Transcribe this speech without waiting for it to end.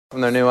From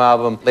their new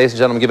album. Ladies and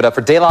gentlemen, give it up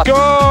for De La...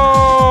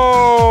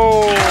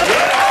 Go!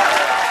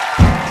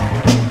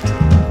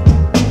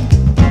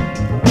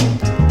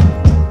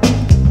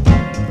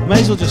 May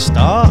as well just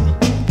start.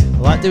 I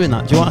like doing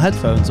that. Do you want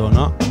headphones or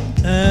not?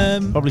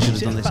 Probably should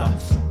have done this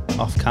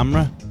off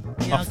camera.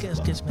 Yeah, I'll get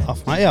us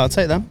Off mic. Yeah, I'll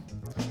take them.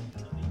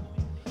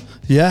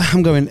 Yeah,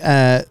 I'm going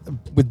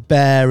with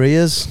bare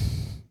ears.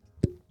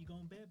 You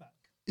going bareback?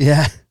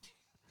 Yeah.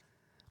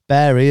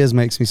 Bare ears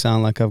makes me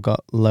sound like I've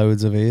got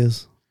loads of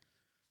ears.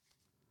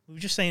 We were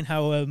just saying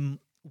how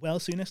well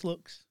Souness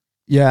looks.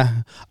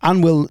 Yeah,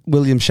 and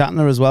William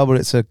Shatner as well, but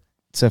it's a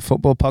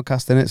football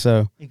podcast, isn't it?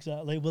 So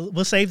Exactly.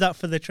 We'll save that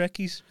for the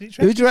Trekkies.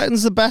 who do you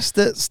reckon's the best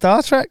at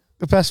Star Trek?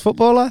 The best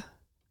footballer?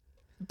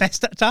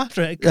 Best at Star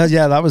Trek?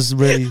 Yeah, that was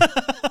really,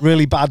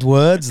 really bad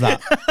words,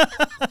 that.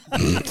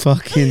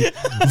 Fucking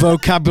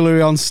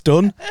vocabulary on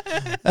stun.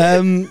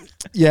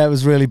 Yeah, it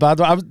was really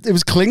bad. It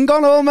was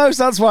Klingon almost,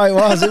 that's why it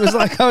was. It was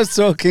like I was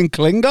talking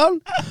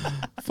Klingon.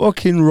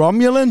 Fucking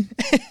Romulan.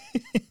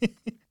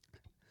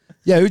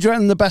 Yeah, who do you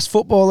reckon the best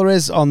footballer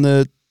is on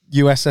the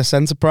USS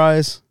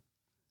Enterprise?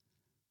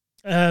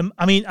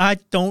 I mean, I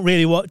don't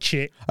really watch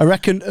it. I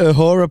reckon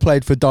Uhura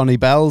played for Donny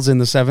Bells in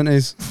the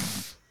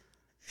 70s.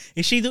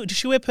 Does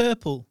she wear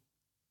purple?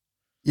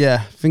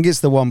 Yeah, I think it's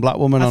the one black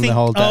woman on the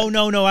whole deck. Oh,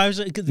 no, I was...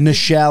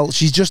 Nichelle.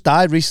 She's just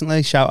died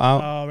recently, shout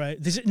out. Oh, right.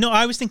 No,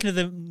 I was thinking of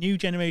the new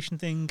generation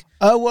thing.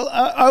 Oh, well,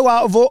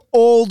 out of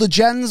all the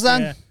gens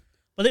then? Yeah.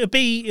 Well, it'll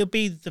be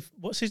the...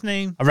 What's his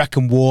name? I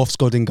reckon Worf's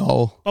good in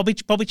goal.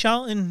 Bobby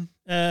Charlton.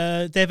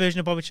 Their version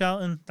of Bobby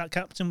Charlton. That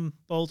Captain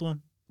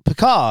Baldwin.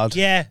 Picard?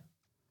 Yeah.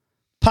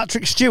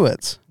 Patrick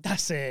Stewart?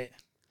 That's it.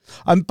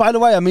 And by the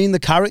way, I mean the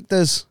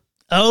characters.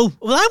 Oh,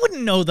 well, I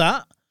wouldn't know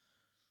that.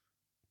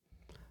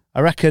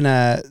 I reckon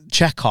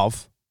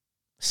Chekhov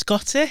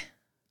Scotty?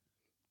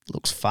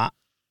 looks fat.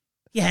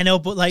 Yeah, no,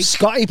 but like...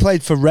 Scotty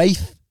played for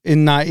Wraith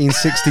in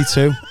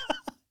 1962.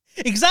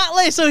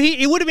 Exactly, so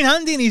he would have been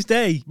handy in his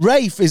day.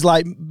 Wraith is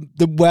like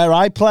where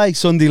I play,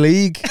 Sunday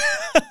League,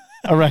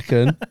 I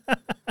reckon.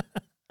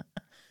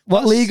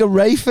 What league are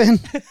Wraith in?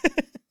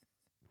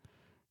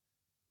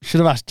 Should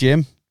have asked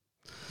Jim.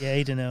 Yeah,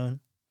 he'd have known.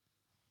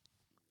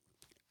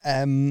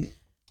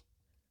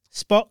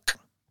 Spock?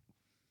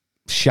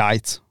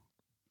 Shite.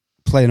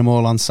 Playing them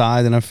all on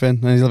side and everything,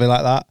 and he'll be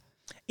like that.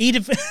 He'd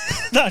have...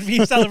 That'd be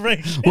a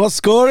celebration. What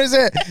score is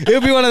it?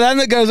 He'll be one of them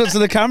that goes up to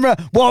the camera.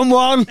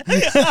 1-1.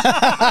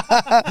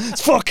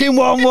 It's fucking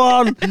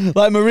 1-1.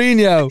 Like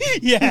Mourinho.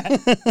 Yeah.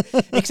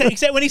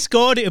 Except when he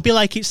scored, it would be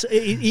like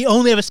he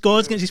only ever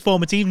scores against his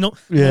former team. No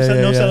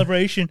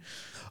celebration.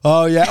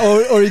 Oh,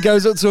 yeah. Or he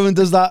goes up to him and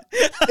does that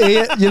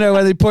ear, you know,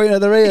 when they point at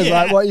their ears,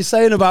 like, what are you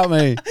saying about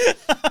me?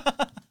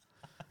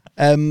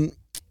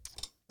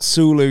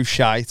 Sulu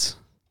shite.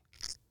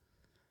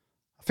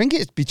 I think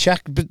it'd be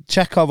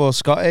Chekhov or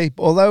Scotty.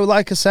 Although,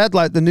 like I said,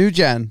 like the new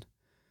gen,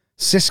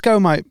 Cisco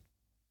might...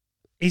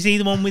 Is he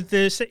the one with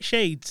the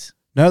shades?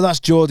 No,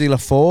 that's Geordie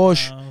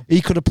LaForge. Oh.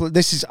 He could have played...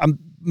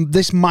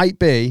 This might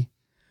be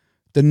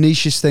the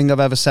nichest thing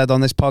I've ever said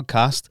on this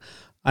podcast.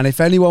 And if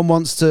anyone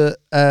wants to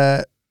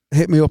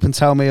hit me up and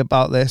tell me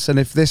about this, and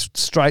if this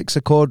strikes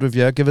a chord with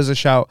you, give us a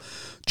shout.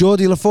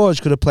 Geordie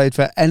LaForge could have played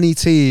for any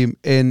team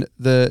in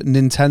the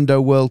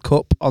Nintendo World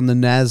Cup on the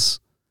NES.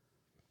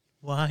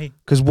 Why?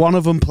 Because one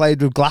of them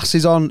played with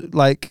glasses on.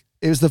 Like,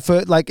 it was the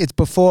first... Like, it's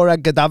before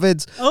Edgar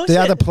Davids. Oh, they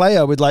had a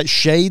player with, like,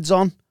 shades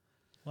on.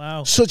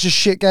 Wow. Such a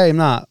shit game,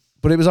 that.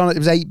 But it was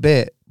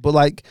 8-bit. But,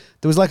 like,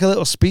 there was, like, a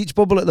little speech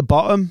bubble at the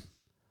bottom.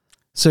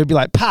 So it'd be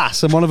like,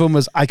 pass. And one of them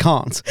was, I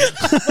can't.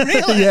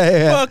 Really?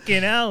 Yeah.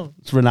 Fucking hell.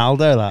 It's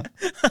Ronaldo, that.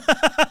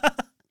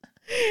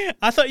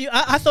 I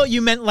thought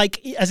you meant,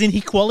 like, as in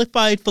he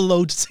qualified for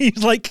loads of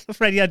teams like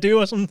Freddie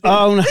Adu or something.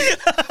 Oh, no.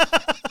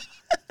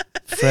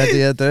 Freddie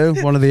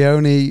Adu, one of the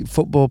only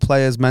football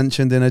players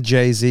mentioned in a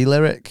Jay-Z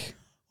lyric.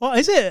 What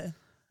is it?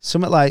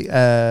 Something like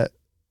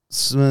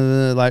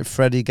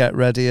Freddie Get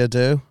Ready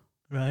Adu.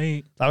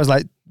 Right. That was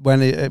like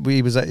when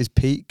he was at his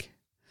peak.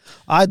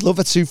 I'd love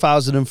a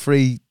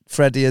 2003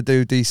 Freddie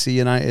Adu DC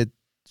United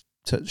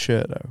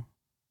shirt though.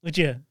 Would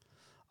you?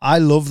 I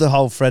love the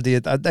whole Freddie.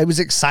 It was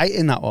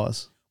exciting, that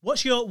was.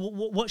 What's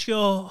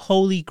your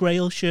Holy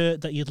Grail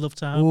shirt that you'd love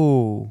to have?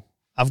 Ooh,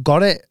 I've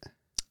got it.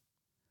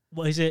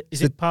 What is it?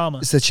 Is it Parma?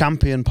 It's the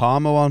Champion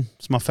Parma one.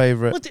 It's my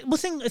favourite. Well,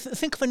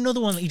 think of another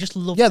one that you just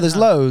love. Yeah, there's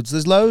loads.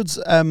 There's loads.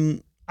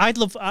 I'd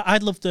love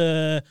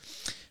the.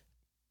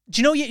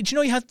 Do you know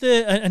you had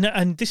the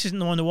and this isn't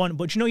the one I want,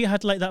 but do you know you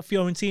had like that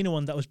Fiorentina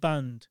one that was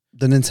banned?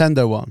 The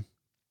Nintendo one.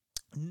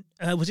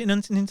 Was it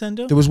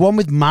Nintendo? There was one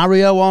with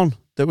Mario on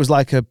that was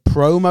like a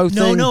promo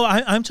thing. No,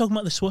 I'm talking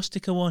about the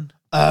swastika one.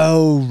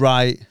 Oh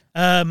right.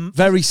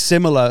 Very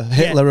similar,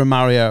 Hitler and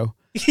Mario.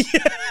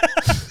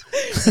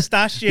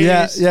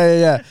 Pistachios.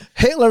 Yeah.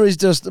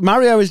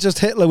 Mario is just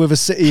Hitler with a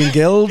city and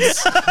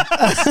guilds.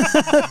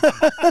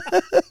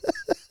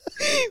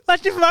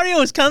 Imagine if Mario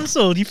was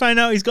cancelled, you find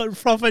out he's got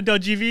proper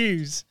dodgy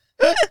views.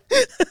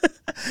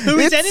 Who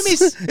are his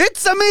enemies?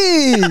 It's a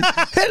me,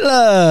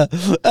 Hitler.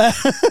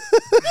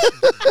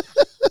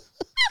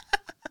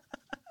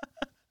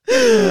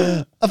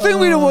 I think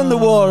we'd have won the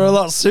war a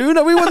lot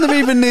sooner. We wouldn't have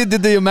even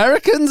needed the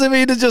Americans if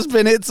he'd have just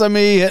been "It's a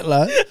me,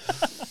 Hitler."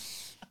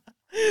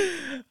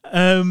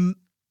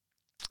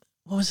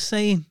 What was I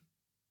saying?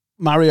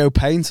 Mario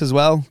Paint as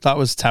well. That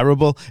was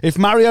terrible. If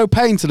Mario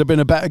Paint had been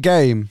a better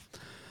game,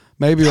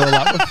 maybe all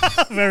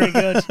that. Very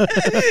good.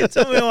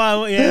 Tell me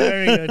why. Yeah,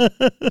 very good.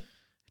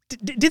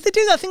 Did they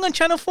do that thing on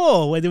Channel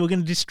 4 where they were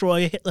going to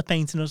destroy a Hitler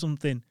painting or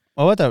something?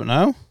 Oh, I don't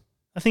know.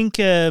 I think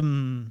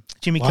Jimmy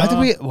Why Carr. did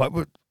we?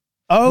 We're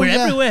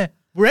everywhere.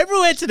 We're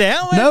everywhere today,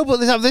 aren't we? No, but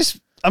they have this.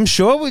 I'm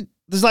sure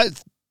there's like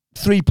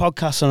 3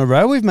 podcasts in a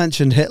row we've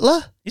mentioned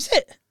Hitler. Is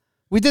it?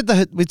 We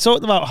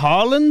talked about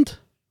Haaland.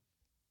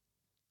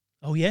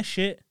 Oh yeah,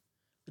 shit.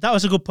 That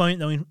was a good point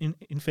though.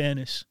 In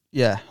fairness,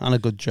 Yeah, and a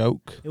good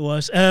joke. it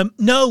was.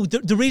 No,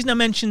 the reason I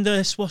mentioned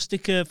the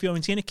swastika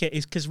Fiorentina kit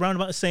is because round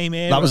about the same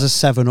era. That was a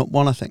 7-Up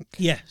one, I think.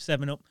 Yeah,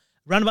 7-Up.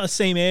 Round about the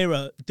same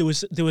era, there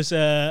was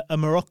a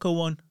Morocco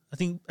one. I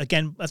think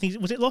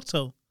was it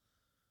Lotto?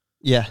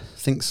 Yeah, I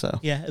think so.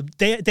 Yeah,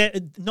 they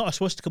not a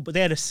swastika, but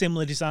they had a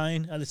similar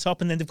design at the top,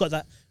 and then they've got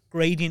that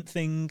gradient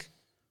thing.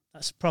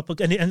 That's proper,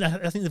 and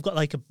I think they've got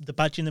like the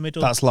badge in the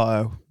middle. That's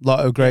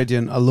Lotto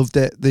gradient. I loved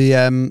it. The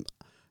I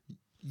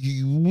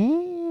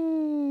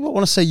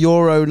want to say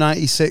Euro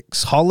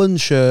 96 Holland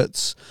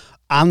shirts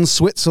and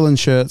Switzerland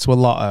shirts were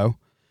Lotto,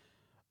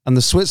 and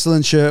the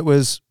Switzerland shirt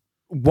was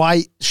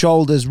white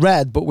shoulders,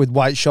 red, but with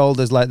white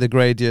shoulders like the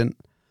gradient,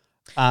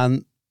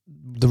 and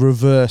the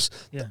reverse.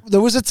 Yeah. There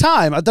was a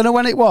time, I don't know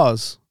when it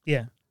was.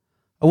 Yeah,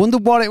 I wonder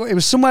what it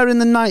was. Somewhere in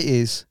the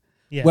 90s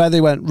yeah. where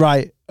they went,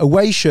 right,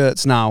 away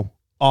shirts now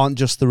aren't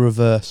just the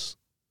reverse.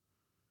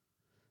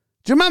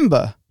 Do you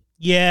remember?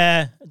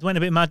 Yeah, they went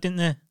a bit mad, didn't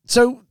they?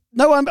 So,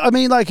 no, I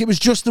mean, like, it was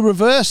just the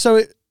reverse.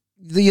 So,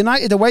 the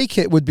United away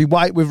kit would be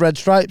white with red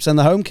stripes and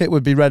the home kit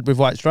would be red with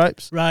white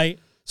stripes. Right.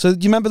 So,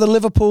 do you remember the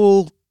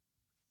Liverpool?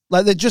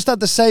 Like, they just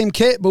had the same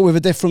kit, but with a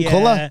different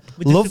colour.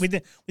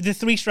 With the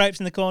 3 stripes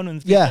in the corner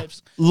and the 3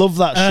 stripes. Love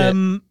that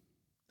shit.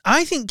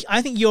 I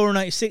think Euro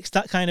 96,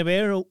 that kind of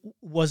era,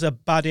 was a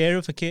bad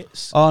era for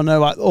kits. Oh,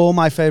 no, all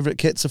my favourite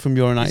kits are from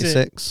Euro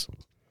 96.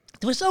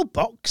 They were so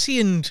boxy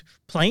and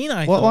plain,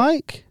 I What, thought.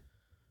 like?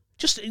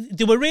 Just,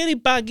 they were really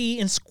baggy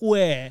and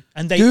square,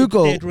 and they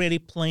had really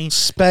plain.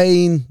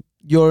 Spain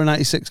Euro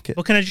 96 kit.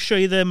 Well, can I just show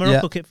you the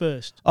Morocco kit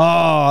first? Oh,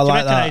 I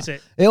like recognise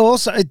that.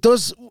 it? It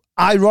does,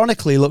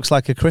 ironically, looks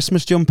like a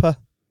Christmas jumper.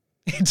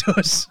 It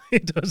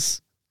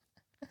does.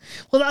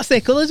 Well, that's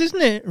their colours,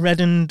 isn't it? Red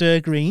and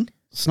green.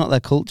 It's not their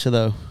culture,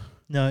 though.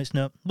 No, it's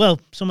not. Well,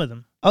 some of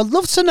them. I'd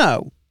love to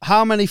know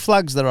how many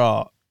flags there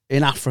are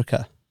in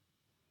Africa.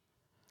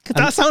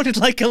 That sounded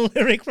like a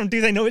lyric from Do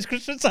They Know It's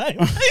Christmas Time?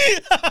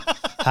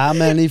 How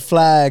many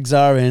flags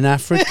are in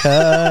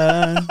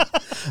Africa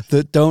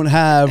that don't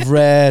have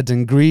red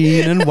and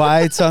green and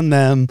white on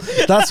them?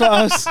 That's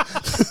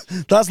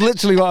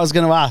literally what I was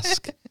going to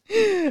ask.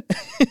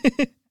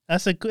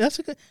 That's a good. Are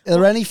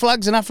there any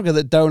flags in Africa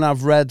that don't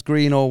have red,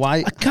 green, or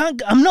white?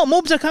 I'm not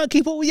Mubs. I can't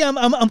keep up with you.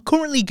 I'm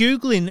currently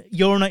Googling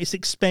Euro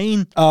 96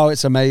 Spain. Oh,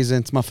 it's amazing.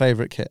 It's my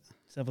favourite kit.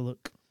 Let's have a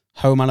look.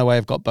 Home and away,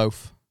 I've got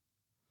both.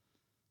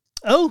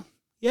 Oh,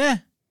 yeah.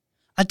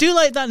 I do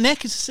like that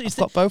neck. I've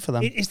got both of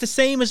them. It's the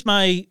same as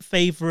my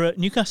favourite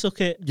Newcastle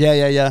kit.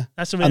 Yeah.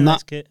 That's a really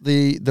nice kit.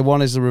 The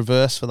one is the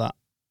reverse for that.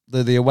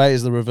 The away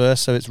is the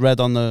reverse, so it's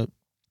red on the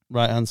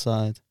right-hand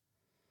side.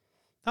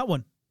 That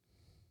one.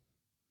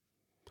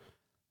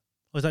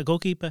 Was that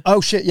goalkeeper?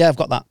 Oh, shit, yeah, I've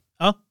got that.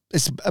 Oh.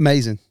 It's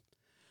amazing.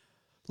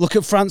 Look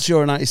at France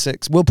Euro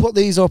 96. We'll put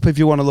these up if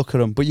you want to look at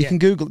them, but you can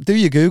Google. Do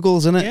your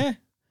Googles, innit? Yeah.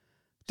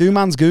 Do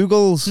man's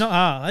Googles. It's not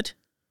hard.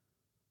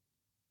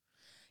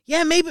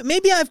 Yeah,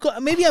 maybe I've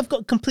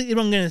got completely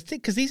wrong in the thing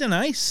because these are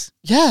nice.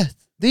 Yeah,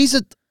 these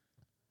are.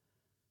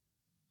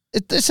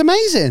 It's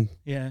amazing.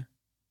 Yeah.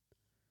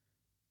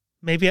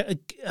 Maybe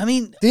I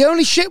mean the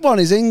only shit one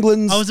is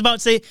England's. I was about to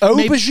say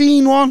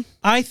aubergine one.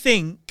 I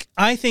think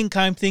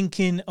I'm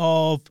thinking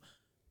of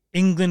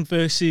England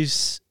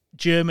versus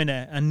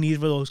Germany, and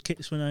neither of those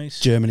kits were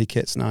nice. Germany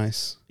kit's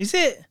nice. Is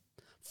it?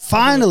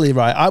 Finally,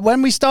 right.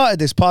 When we started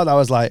this pod, I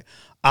was like,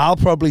 I'll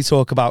probably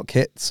talk about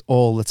kits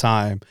all the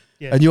time.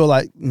 Yeah. And you're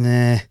like,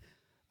 nah.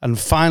 And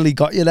finally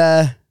got you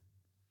there.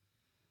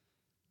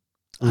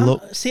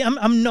 Look. See,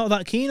 I'm not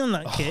that keen on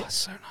that kit. It's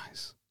so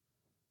nice.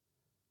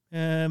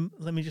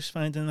 Let me just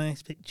find a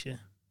nice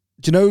picture.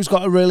 Do you know who's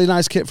got a really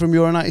nice kit from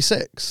Euro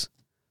 96?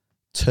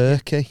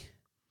 Turkey.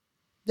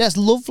 Yeah, it's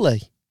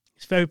lovely.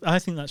 I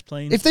think that's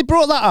plain. If they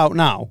brought that out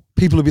now,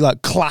 people would be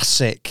like,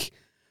 classic.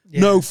 Yeah.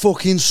 No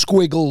fucking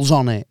squiggles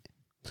on it.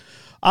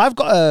 I've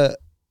got a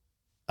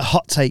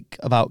hot take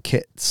about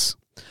kits.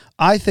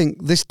 I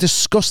think this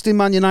disgusting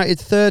Man United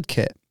third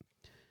kit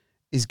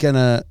is going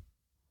to,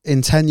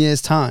 in 10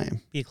 years'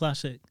 time... be a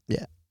classic.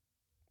 Yeah.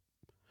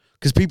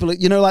 Because people, like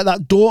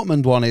that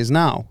Dortmund one is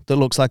now, that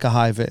looks like a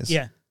high-vis.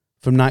 Yeah.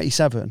 From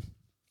 97.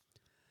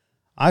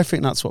 I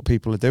think that's what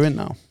people are doing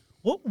now.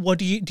 What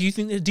do you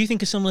think? Do you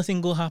think a similar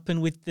thing will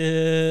happen with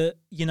the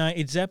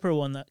United Zebra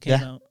one that came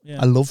out?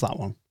 Yeah. I love that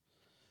one.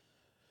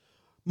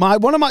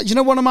 One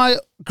of my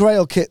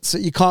Grail kits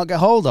that you can't get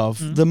hold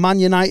of? The Man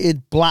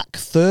United black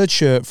third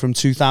shirt from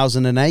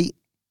 2008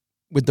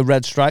 with the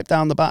red stripe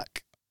down the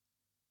back.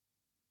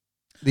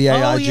 The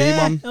AIG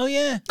one. Oh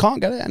yeah. Can't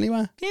get it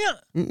anywhere. Yeah.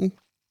 Mm-mm.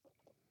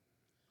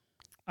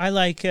 I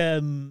like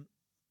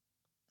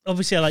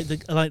obviously I like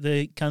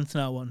the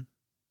Cantona one.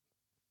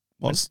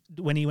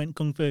 When he went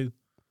kung fu?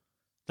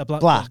 The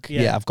black one.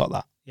 Yeah, I've got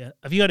that. Yeah.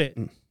 Have you got it?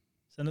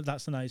 So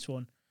that's a nice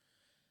one.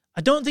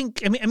 I don't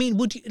think I mean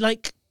would you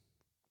like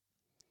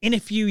in a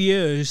few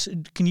years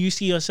can you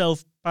see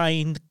yourself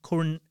buying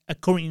a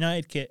current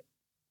United kit?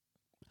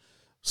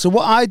 So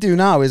what I do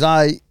now is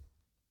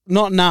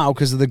not now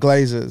because of the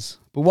Glazers,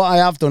 but what I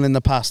have done in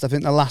the past, I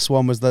think the last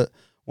one was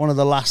one of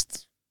the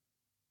last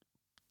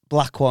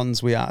black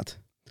ones we had.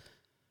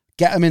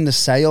 Get them in the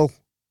sale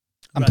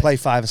and play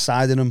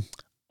five-a-side in them.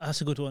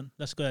 That's a good one.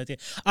 That's a good idea.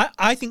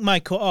 I think my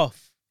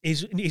cut-off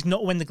is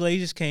not when the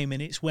Glazers came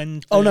in, it's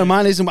when... Oh, no,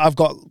 mine isn't. I've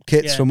got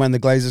kits from when the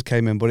Glazers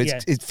came in, but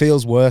it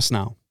feels worse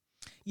now.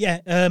 Yeah,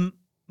 I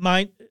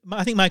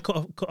think my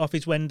cut-off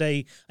is when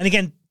they... And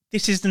again,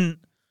 this isn't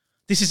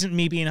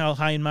me being all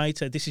high and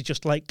mighty. This is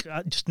just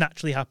just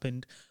naturally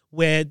happened,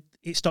 where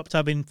it stopped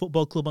having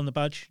football club on the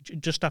badge.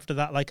 Just after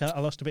that, I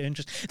lost a bit of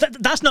interest.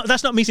 That's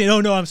not me saying,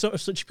 oh no, I'm sort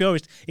of such a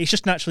purist. It's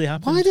just naturally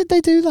happened. Why did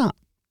they do that?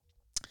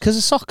 Because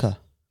of soccer?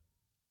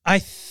 I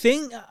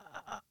think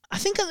at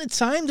the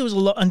time there was a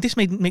lot, and this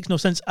makes no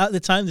sense. At the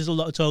time, there's a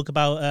lot of talk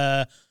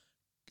about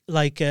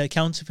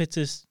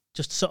counterfeiters,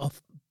 just to sort of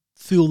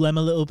fool them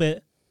a little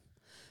bit.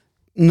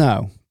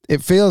 No,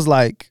 it feels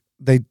like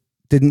they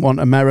didn't want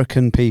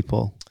American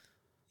people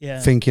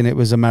thinking it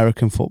was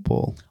American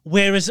football.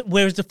 Whereas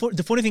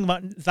the funny thing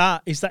about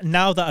that is that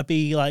now that'd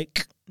be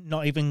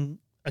not even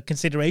a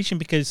consideration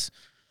because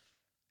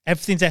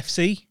everything's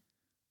FC.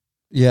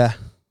 Yeah.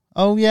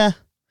 Oh yeah.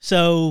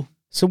 So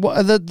what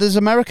are there's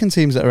American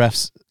teams that are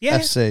FC? Yeah.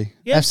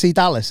 FC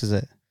Dallas, is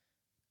it?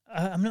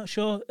 I'm not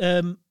sure.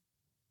 But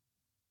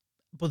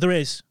there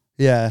is.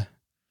 Yeah.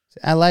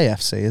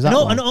 LAFC, is that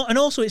one? And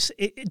also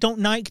don't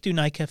Nike do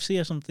Nike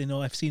FC or something,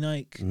 or FC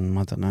Nike?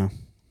 I don't know.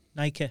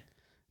 Nike.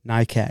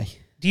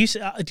 Do you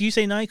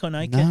say Nike or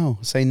Nike? No,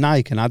 I say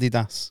Nike and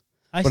Adidas.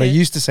 I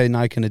used to say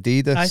Nike and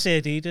Adidas. I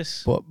say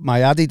Adidas. But my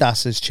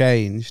Adidas has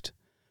changed,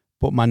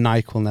 but my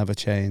Nike will never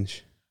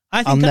change.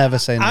 I'll never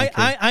say Nike.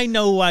 I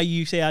know why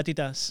you say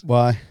Adidas.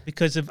 Why?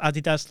 Because of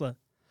Adidasler.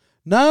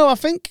 No, I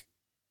think...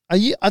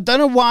 I don't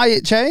know why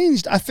it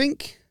changed. I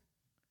think...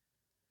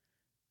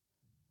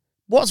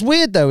 What's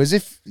weird, though, is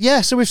if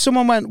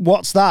someone went,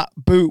 what's that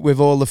boot with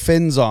all the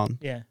fins on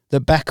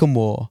that Beckham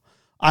wore,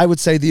 I would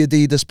say the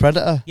Adidas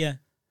Predator. Yeah.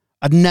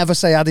 I'd never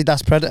say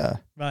Adidas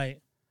Predator. Right.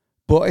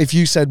 But if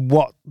you said,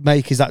 what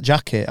make is that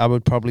jacket, I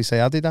would probably say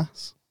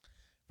Adidas.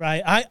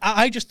 Right.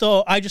 I just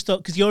thought,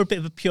 because you're a bit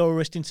of a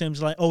purist in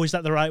terms of is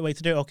that the right way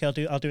to do it? Okay,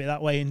 I'll do it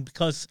that way. And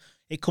because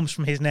it comes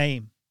from his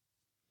name.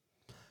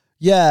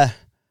 Yeah.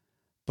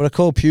 But I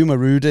call Puma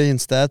Rudy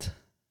instead.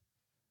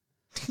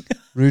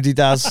 Rudy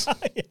Daz.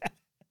 Yeah.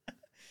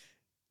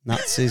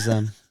 Nazis,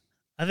 then.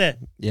 Are they?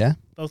 Yeah.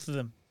 Both of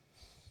them.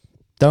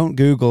 Don't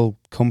Google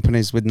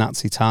companies with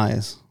Nazi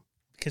ties.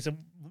 Because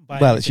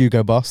it's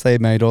Hugo Boss. They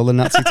made all the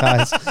Nazi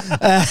ties.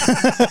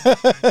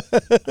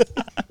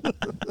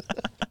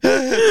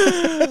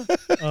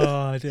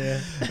 Oh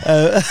dear.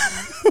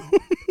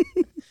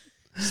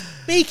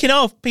 Speaking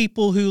of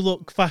people who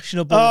look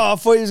fashionable. Oh, I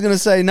thought you was going to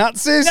say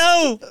Nazis.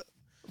 No.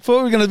 I thought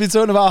we were going to be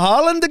talking about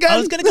Haaland again. I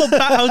was going to go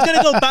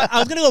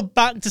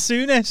back to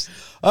Souness.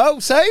 Oh,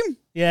 same.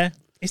 Yeah.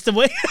 It's the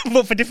way,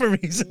 but for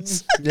different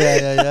reasons.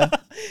 Yeah.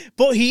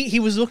 But he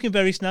was looking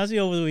very snazzy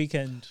over the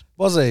weekend.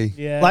 Was he?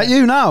 Yeah. Like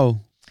you now.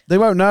 They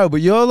won't know,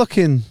 but you're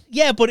looking...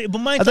 Yeah, but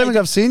mine... I don't think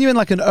I've seen you in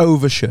an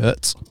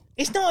overshirt.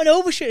 It's not an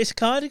overshirt, it's a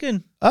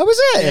cardigan. Oh, is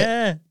it?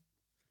 Yeah.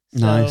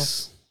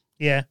 Nice.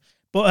 Yeah.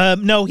 But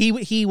no,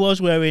 he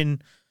was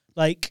wearing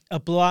a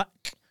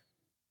black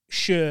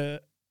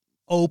shirt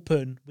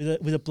open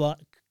with a black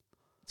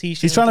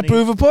t-shirt. He's trying to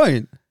prove a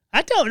point?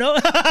 I don't know.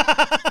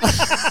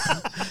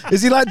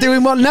 Is he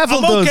doing what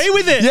Neville does? I'm okay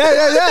with it.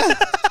 Yeah.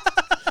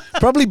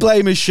 Probably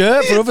blame his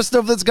shirt for other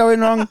stuff that's going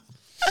wrong.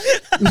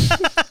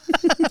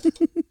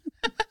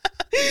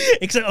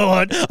 Except,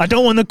 I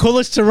don't want the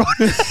colours to run.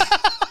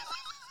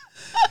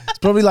 It's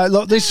probably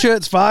look, this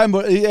shirt's fine,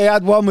 but he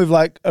had one with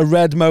a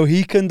red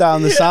Mohican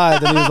down the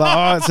side, and he was like,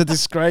 oh, it's a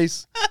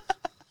disgrace.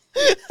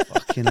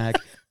 Fucking egg.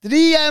 Did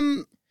he,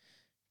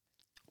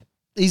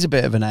 he's a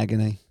bit of an egg,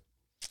 isn't he?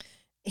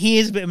 He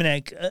is a bit of an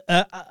egg.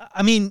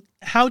 I mean,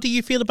 how do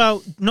you feel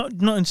about, not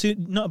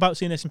about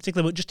seeing this in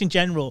particular, but just in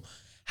general,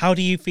 how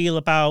do you feel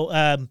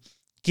about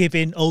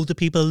giving older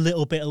people a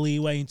little bit of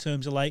leeway in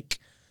terms of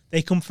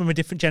they come from a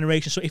different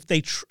generation, so if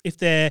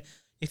their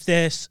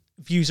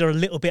views are a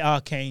little bit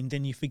arcane,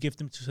 then you forgive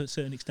them to a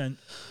certain extent?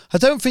 I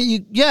don't think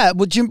you... Yeah,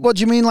 what do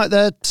you mean,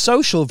 their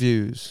social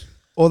views?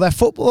 Or their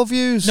football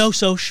views? No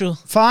social.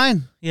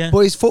 Fine. Yeah. But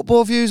his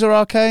football views are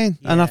arcane.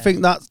 Yeah. And I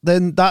think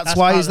that's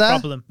why he's there.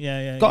 Problem.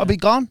 Yeah. Got to be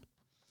gone.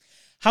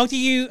 How do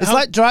you? It's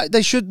like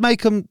they should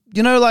make them.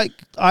 You know, like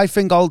I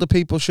think older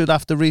people should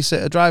have to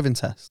resit a driving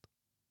test.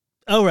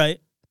 Oh right.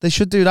 They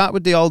should do that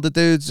with the older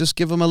dudes. Just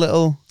give them a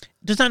little.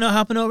 Does that not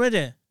happen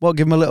already? Well,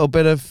 give them a little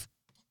bit of.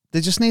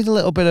 They just need a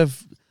little bit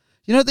of.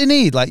 You know what they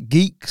need? Like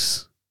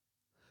geeks.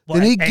 What,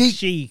 they need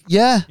XG?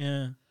 Yeah.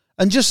 Yeah.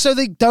 And just so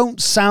they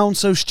don't sound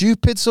so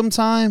stupid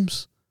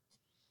sometimes.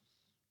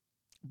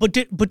 But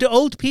do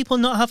old people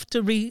not have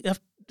to have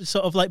to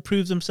sort of like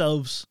prove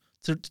themselves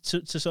to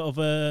sort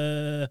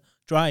of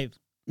drive?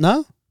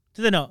 No.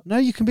 Do they not? No,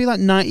 you can be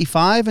like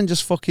 95 and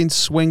just fucking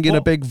swinging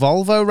a big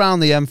Volvo around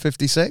the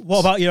M56. What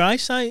about your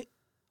eyesight?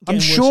 I'm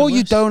Getting worse sure and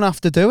you worse? don't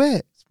have to do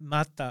it. It's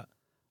mad that.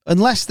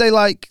 Unless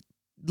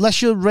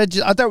you're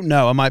registered. I don't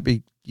know.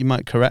 You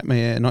might correct me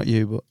here, not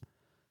you, but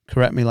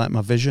correct me like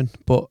my vision.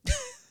 But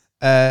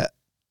I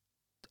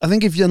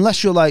think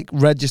unless you're like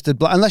registered,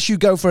 unless you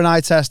go for an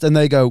eye test and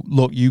they go,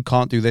 look, you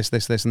can't do this,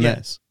 this, this, and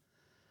this.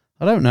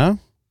 I don't know.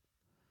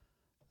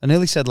 I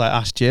nearly said like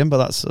ask Jim, but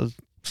that's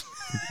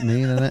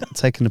mean, isn't it?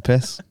 Taking the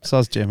piss.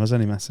 So's Jim. I was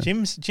only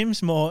messing.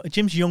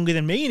 Jim's younger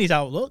than me in his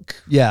outlook.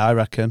 Yeah, I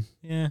reckon.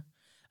 Yeah.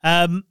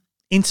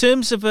 In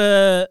terms of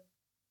not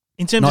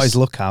his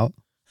lookout.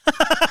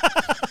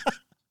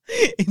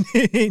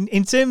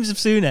 in terms of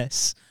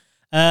Souness,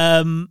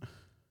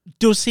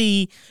 does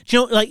he? Do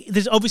you know, like,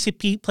 there's obviously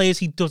players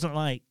he doesn't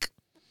like.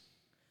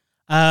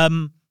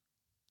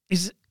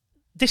 Is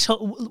this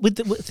whole,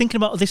 thinking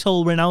about this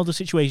whole Ronaldo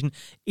situation?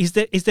 Is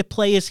there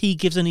players he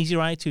gives an easy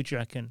ride to? Do you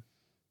reckon?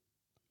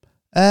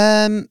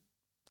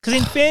 Because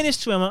in fairness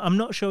to him, I'm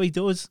not sure he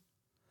does.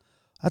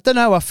 I don't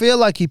know. I feel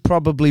like he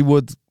probably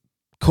would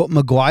cut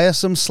Maguire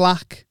some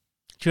slack.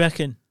 Do you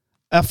reckon?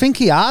 I think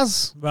he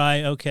has.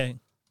 Right. Okay.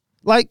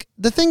 Like,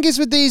 the thing is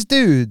with these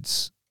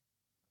dudes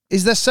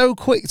is they're so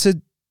quick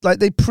to, like,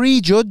 they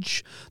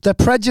prejudge. They're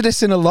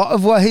prejudiced in a lot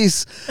of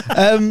ways.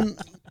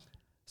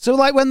 So,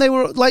 like, when they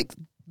were, like,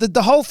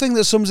 the whole thing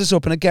that sums this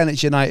up, and again,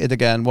 it's United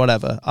again,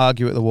 whatever,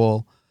 argue at the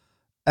wall.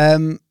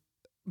 The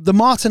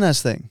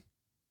Martinez thing.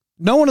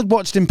 No one had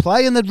watched him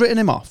play and they'd written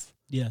him off.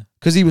 Yeah.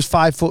 Because he was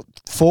 5'4"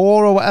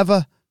 or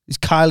whatever. He's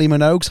Kylie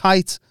Minogue's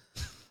height.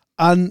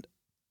 And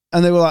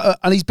they were like,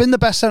 and he's been the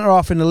best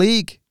centre-half in the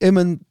league, him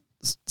and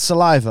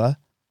Saliva.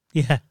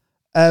 Yeah.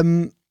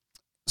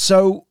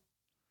 So,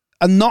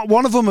 and not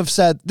one of them have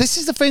said, this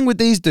is the thing with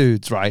these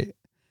dudes, right?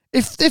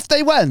 If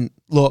they went,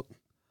 look,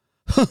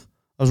 I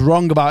was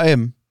wrong about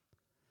him,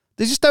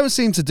 they just don't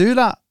seem to do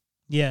that.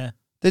 Yeah.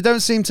 They don't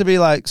seem to be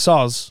like,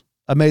 soz,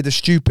 I made a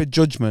stupid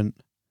judgment.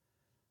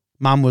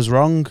 Man was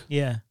wrong.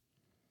 Yeah.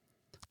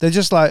 They're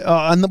just like,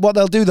 oh, and what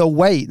they'll do, they'll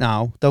wait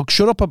now. They'll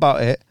shut up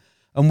about it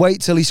and wait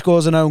till he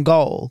scores an own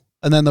goal.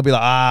 And then they'll be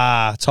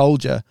like,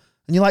 told you.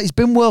 And you're like, he's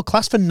been world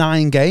class for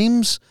 9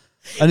 games.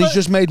 And he's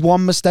just made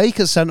one mistake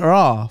at centre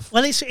half.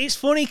 Well, it's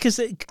funny because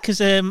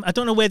I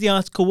don't know where the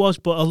article was,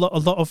 but a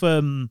lot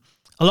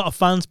of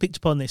fans picked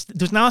up on this. There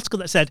was an article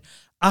that said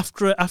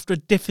after a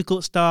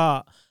difficult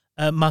start,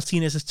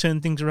 Martinez has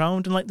turned things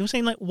around, and like they were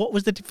saying, like, what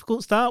was the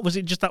difficult start? Was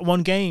it just that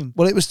one game?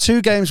 Well, it was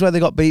 2 games where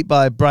they got beat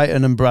by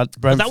Brighton and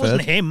Brentford. Well, that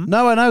wasn't him.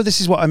 No, I know. This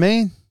is what I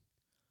mean.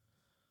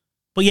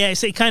 But yeah,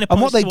 it kind of.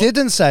 And what they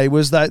didn't say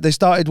was that they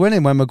started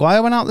winning when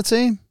Maguire went out the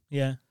team.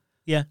 Yeah,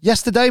 yeah.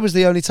 Yesterday was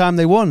the only time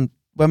they won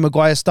when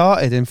Maguire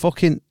started in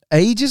fucking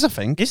ages, I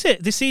think. Is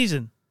it this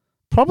season?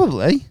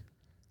 Probably.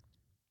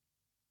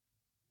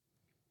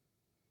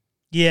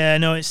 Yeah,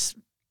 no, it's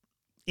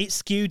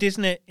skewed,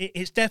 isn't it?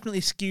 It's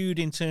definitely skewed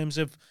in terms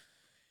of.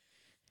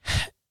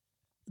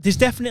 There's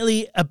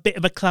definitely a bit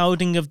of a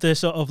clouding of the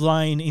sort of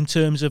line in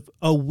terms of,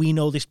 oh, we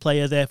know this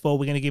player, therefore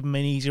we're going to give him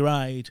an easy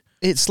ride.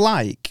 It's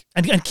like...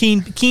 And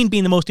Keane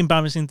being the most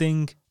embarrassing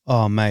thing.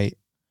 Oh, mate.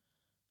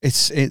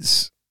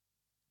 It's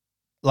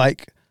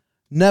like,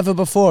 never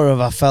before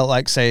have I felt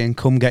like saying,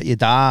 come get your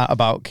dad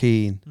about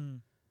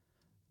Keane.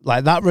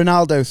 Like, that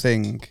Ronaldo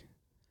thing.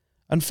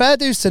 And fair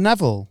dues to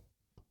Neville.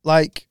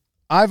 Like,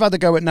 I've had a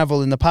go at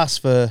Neville in the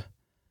past for...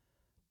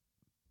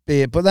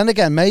 But then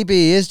again, maybe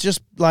he is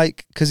just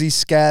like because he's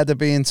scared of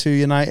being too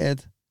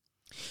United.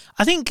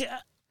 I think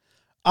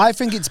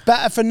it's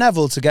better for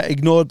Neville to get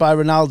ignored by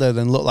Ronaldo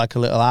than look like a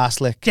little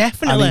arselick.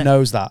 Definitely, and he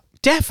knows that.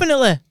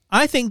 Definitely,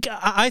 I think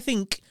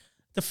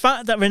the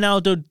fact that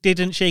Ronaldo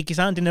didn't shake his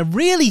hand in a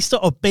really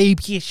sort of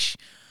babyish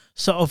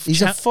sort of.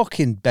 He's a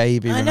fucking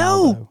baby. I Ronaldo.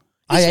 know.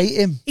 I hate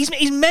him.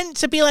 He's meant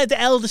to be like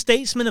the elder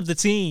statesman of the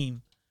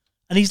team.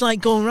 And he's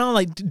like going around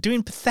like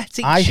doing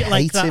pathetic shit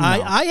like that.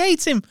 I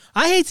hate him.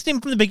 I hated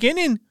him from the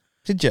beginning.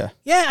 Did you?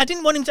 Yeah, I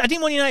didn't want him. I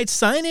didn't want United to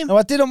sign him. No,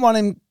 I didn't want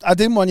him. I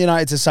didn't want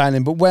United to sign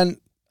him. But when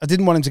I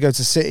didn't want him to go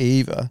to City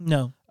either.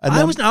 No, and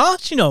I was an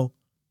arch. You know.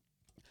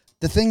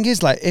 The thing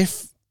is, like,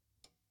 if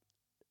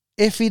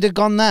he'd have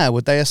gone there,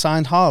 would they have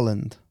signed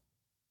Haaland?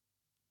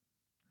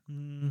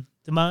 Yeah.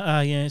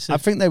 I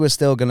think they were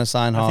still going to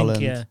sign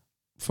Haaland. Yeah.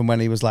 From when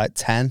he was like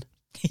 10.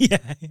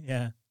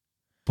 Yeah.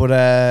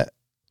 But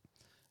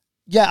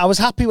yeah, I was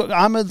happy.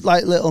 I'm a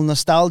like little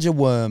nostalgia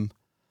worm.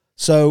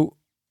 So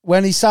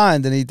when he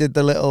signed and he did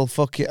the little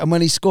fuck it, and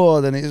when he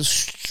scored and it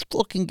was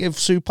fucking give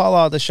Sue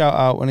Pollard a shout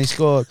out when he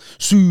scored.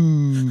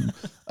 Sue.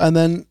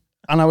 And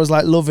I was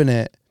like loving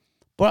it.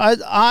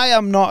 But I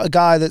am not a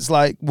guy that's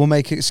like, will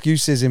make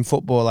excuses in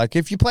football. Like,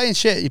 if you're playing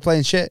shit, you're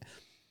playing shit.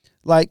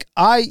 Like,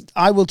 I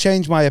will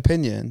change my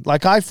opinion.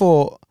 Like, I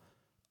thought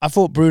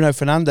Bruno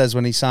Fernandes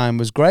when he signed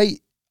was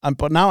great.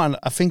 But now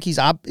I think he's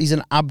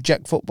an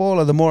abject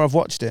footballer the more I've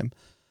watched him.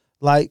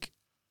 Like,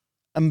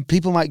 and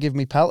people might give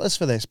me pelters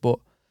for this, but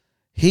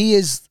he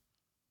is,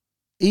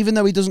 even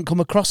though he doesn't come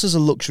across as a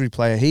luxury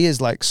player, he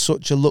is like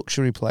such a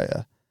luxury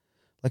player.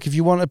 Like, if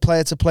you want a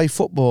player to play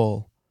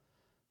football,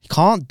 you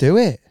can't do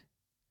it.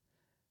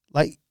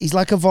 Like, he's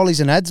like a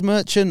volleys and heads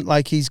merchant.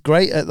 Like, he's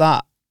great at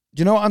that.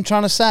 Do you know what I'm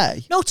trying to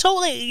say? No,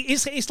 totally.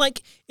 It's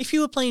like if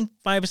you were playing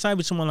five-a-side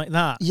with someone like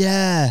that.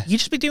 Yeah. You'd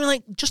just be doing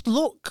like, just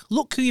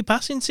look who you're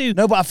passing to.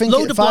 No, but I think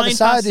at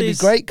five-a-side it'd be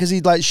great because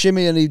he'd like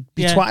shimmy and he'd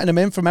be twatting them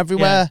in from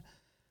everywhere.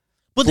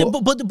 Yeah.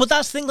 But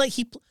that's the thing. Like,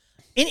 he,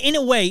 in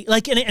a way,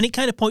 like, and it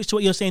kind of points to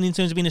what you're saying in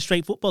terms of being a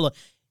straight footballer,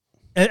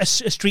 a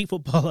street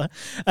footballer.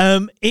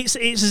 It's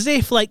as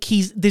if like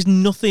there's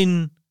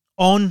nothing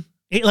on.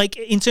 It, like,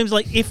 in terms of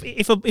like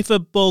if a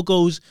ball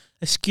goes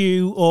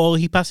askew or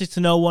he passes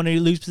to no one or he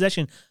loses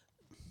possession,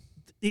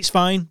 it's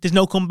fine. There's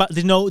no comeback.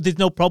 There's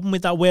no problem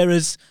with that.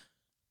 Whereas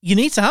you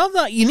need to have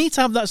that. You need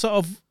to have that sort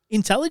of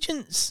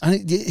intelligence.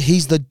 And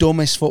he's the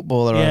dumbest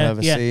footballer I've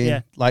ever seen.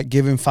 Yeah. Like,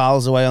 giving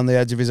fouls away on the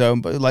edge of his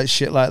own, but like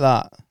shit like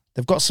that.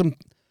 They've got some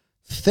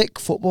thick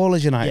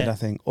footballers, United, I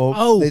think.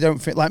 Or they don't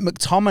fit, like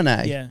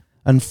McTominay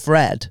and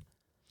Fred.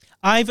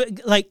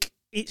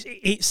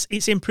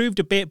 It's improved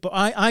a bit, but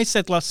I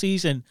said last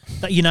season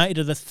that United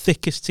are the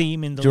thickest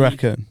team in the league. Do you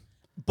reckon?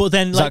 But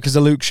then, is that because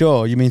of Luke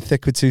Shaw? You mean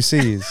thick with two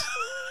C's?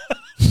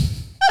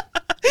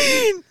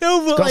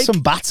 No, but he's got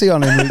some batty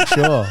on him, Luke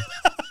Shaw.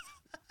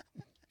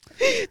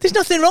 There's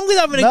nothing wrong with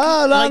having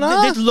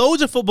no. There's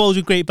loads of footballers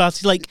with great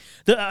batties, like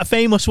a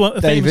famous one.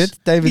 David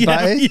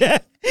Batty. Yeah,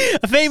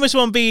 a famous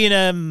one being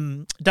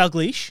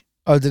Dalglish.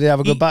 Oh, did he have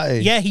a good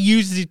batty? Yeah, he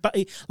uses his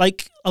batty.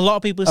 Like a lot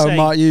of people say. Oh,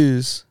 Mark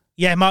Hughes.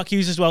 Yeah, Mark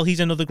Hughes as well.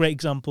 He's another great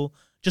example.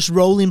 Just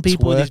rolling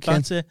people with his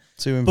batter.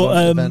 Too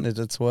invented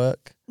a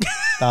twerk.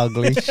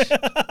 Dalglish.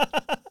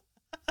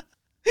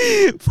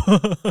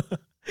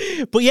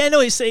 But yeah,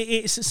 no, it's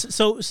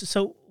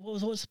so.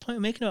 What's the point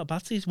of making about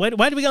batties? Why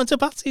do we get onto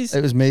batties?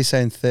 It was me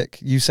saying thick.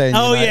 You saying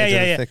United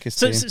are the thickest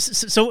team.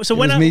 So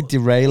when it was me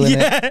derailing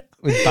it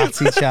with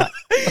batty chat.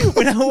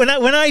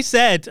 when I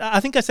said, I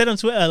think I said on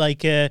Twitter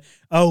like, United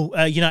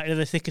are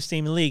the thickest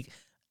team in the league.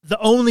 The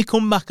only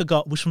comeback I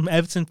got was from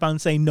Everton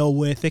fans saying, no,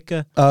 we're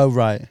thicker. Oh,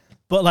 right.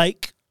 But,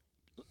 like,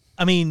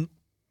 I mean,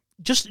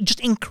 just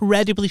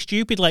incredibly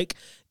stupid. Like,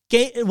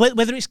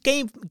 whether it's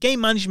game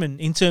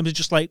management in terms of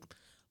just, like,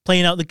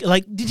 playing out the...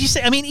 Like, did you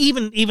say... I mean,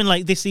 even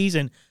like, this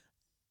season,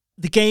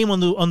 the game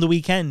on the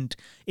weekend,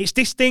 it's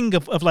this thing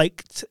of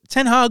like,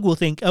 Ten Hag will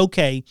think,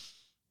 okay,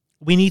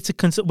 we need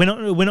to... We're not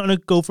going to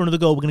go for another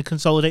goal. We're going to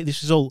consolidate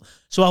this result.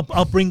 So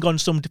I'll bring on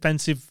some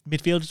defensive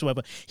midfielders or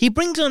whatever. He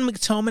brings on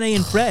McTominay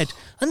and Fred,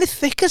 and they're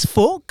thick as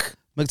fuck.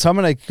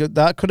 McTominay,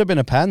 that could have been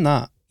a pen,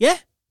 that. Yeah.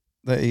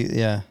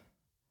 Yeah.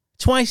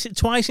 Twice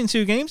in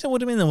 2 games, that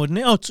would have been then, wouldn't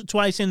it? Oh,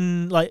 twice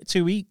in, like,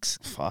 2 weeks.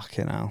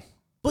 Fucking hell.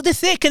 But they're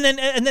thick, and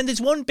then there's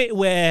one bit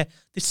where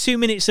there's 2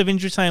 minutes of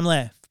injury time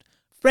left.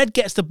 Fred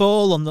gets the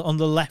ball on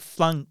the left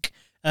flank,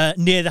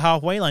 near the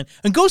halfway line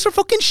and goes for a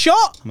fucking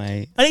shot,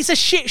 mate. And it's a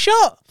shit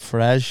shot.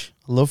 Fresh.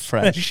 Love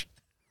Fresh.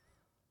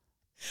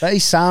 Bet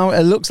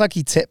it looks like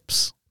he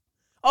tips.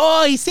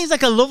 Oh, he seems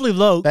like a lovely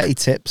bloke. Bet he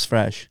tips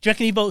Fresh. Do you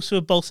reckon he votes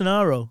for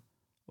Bolsonaro?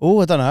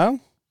 Oh, I don't know.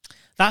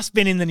 That's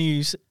been in the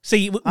news.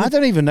 See, I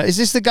don't even know. Is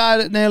this the guy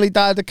that nearly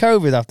died of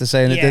COVID after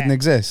saying it didn't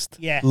exist?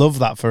 Yeah. Love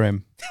that for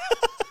him.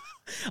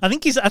 I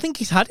think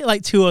he's had it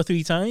like 2 or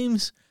 3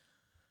 times.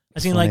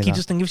 As in, like, he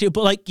just didn't give a shit.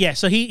 But like, yeah,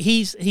 so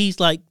he's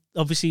like,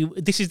 obviously,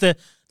 this is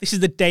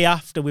the day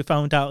after we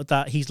found out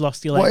that he's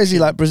lost the election. What is he,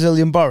 like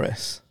Brazilian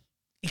Boris?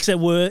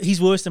 Except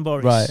he's worse than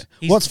Boris. Right.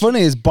 What's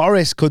funny is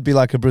Boris could be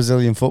like a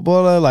Brazilian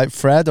footballer, like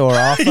Fred or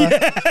Arthur.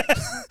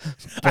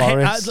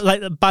 Boris.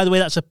 By the way,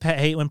 that's a pet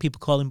hate when people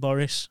call him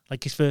Boris,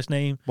 like his first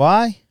name.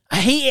 Why? I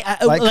hate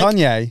it. Like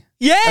Kanye?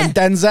 Yeah. And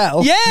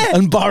Denzel? Yeah.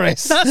 And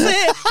Boris? That's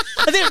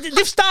it.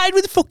 They've started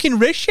with fucking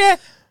Risha.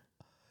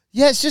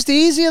 Yeah, it's just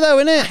easier though,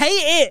 isn't it? I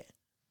hate it.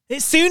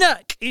 It's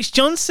Sunak. It's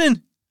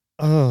Johnson.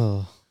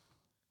 Oh.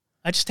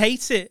 I just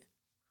hate it.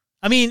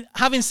 I mean,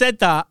 having said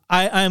that,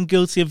 I am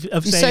guilty of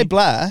saying... You say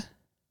Blair?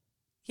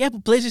 Yeah,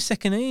 but Blair's his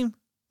second name.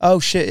 Oh,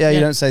 shit, yeah, you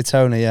don't say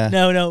Tony, yeah.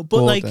 No, but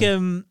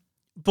Gordon. like,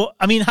 but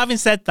I mean, having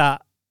said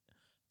that,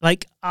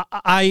 like,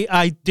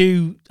 I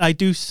do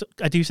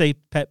say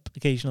Pep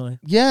occasionally.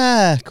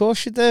 Yeah, of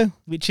course you do.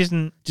 Which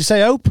isn't... Do you say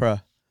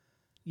Oprah?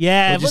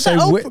 Yeah. Or do you say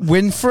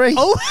Winfrey?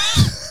 Oh,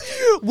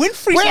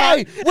 Winfrey.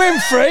 Wait,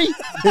 Winfrey?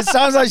 It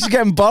sounds like she's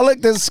getting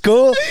bollocked at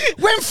school.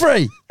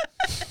 Winfrey!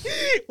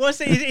 What's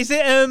it? Is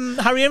it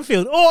Harry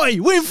Enfield? Oi,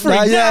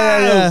 Winfrey!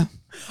 Yeah.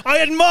 I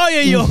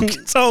admire your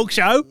talk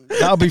show.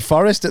 That'll be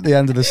Forrest at the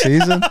end of the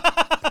season.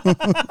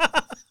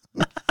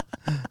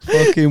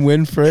 Fucking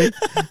Winfrey.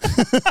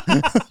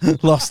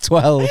 Lost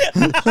 12.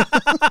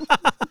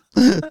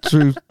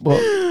 True.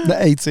 What?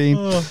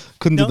 18.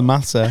 Couldn't do the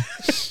maths there.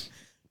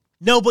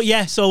 No, but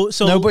yeah. So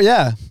No, but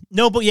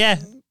yeah.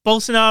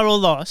 Bolsonaro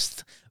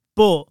lost,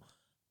 but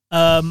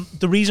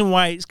the reason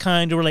why it's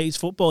kind of related to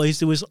football is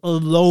there was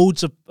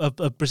loads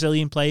of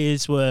Brazilian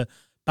players were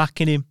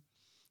backing him.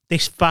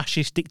 This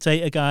fascist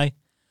dictator guy,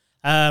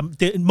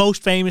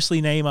 most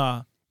famously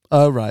Neymar.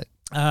 Oh, right.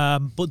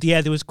 But yeah,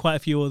 there was quite a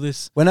few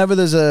others. Whenever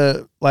there's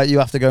you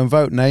have to go and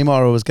vote,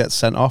 Neymar always gets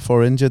sent off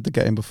or injured the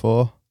game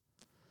before.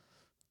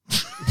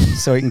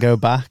 So he can go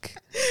back.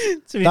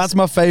 That's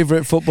my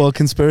favourite football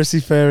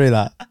conspiracy theory,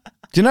 that.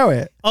 Do you know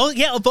it? Oh,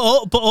 yeah, but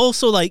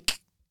also, like...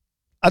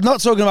 I'm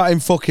not talking about him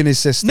fucking his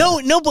sister. No,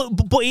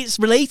 but it's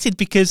related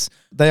because...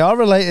 They are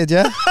related,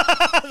 yeah.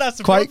 That's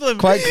the quite, problem.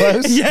 Quite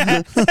close.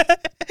 Yeah.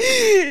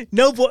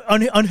 No, but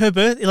on her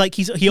birthday, like,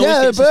 he always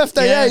her gets...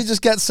 birthday, he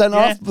just gets sent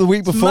off the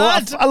week before.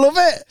 Mad. I love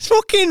it. It's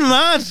fucking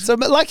mad. So,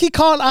 like, he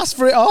can't ask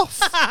for it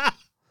off.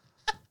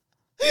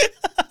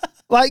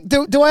 Like,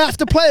 do I have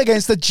to play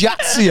against the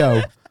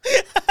Jaxio?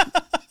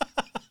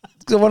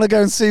 I want to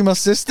go and see my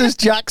sister's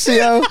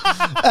Jaxio.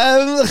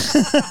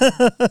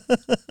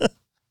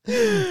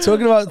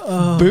 Talking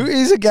about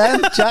booties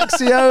again,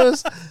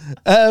 Jaxios.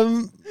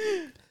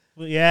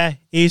 Yeah,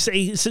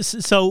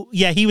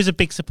 he was a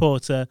big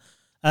supporter.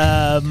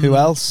 Who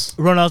else?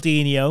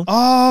 Ronaldinho.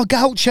 Oh,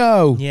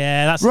 Gaucho.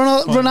 Yeah, that's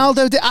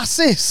Ronaldo de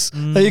Assis.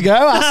 There you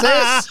go,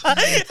 Assis.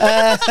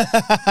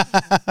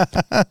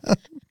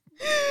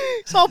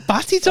 It's all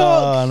batty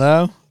talk. Oh,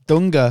 no.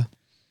 Dunga.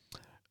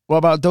 What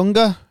about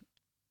Dunga?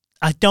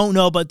 I don't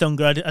know about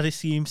Dunga. I'd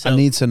assume so. I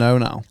need to know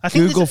now. I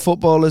think Google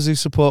footballers who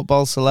support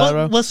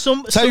Bolsonaro. Well,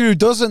 Tell you who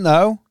doesn't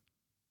know.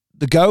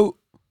 The GOAT.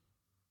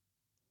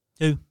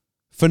 Who?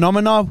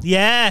 Phenomenal.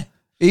 Yeah.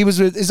 He was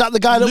with, is that the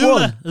guy that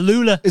won?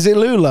 Lula. Is it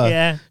Lula?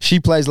 Yeah. She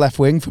plays left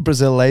wing for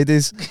Brazil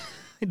ladies.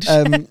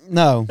 No.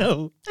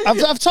 No.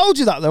 I've told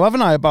you that though,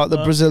 haven't I? About the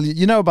Brazilian,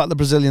 you know about the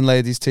Brazilian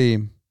ladies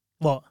team.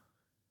 What?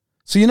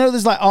 So you know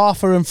there's like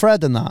Arthur and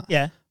Fred and that?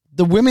 Yeah.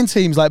 The women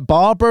team's like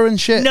Barbara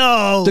and shit.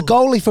 No. The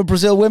goalie for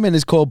Brazil women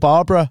is called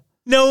Barbara.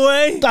 No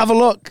way. Have a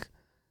look.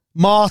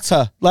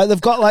 Marta. Like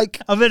they've got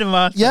like... I've heard of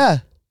Marta. Yeah.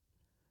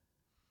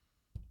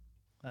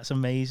 That's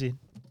amazing.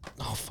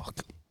 Oh,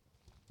 fuck.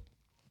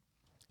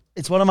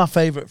 It's one of my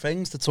favourite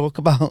things to talk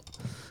about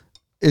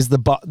is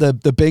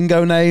the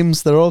bingo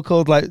names. They're all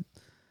called like...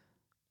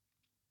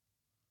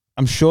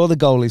 I'm sure the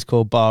goalie's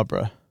called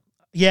Barbara.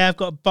 Yeah, I've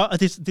got...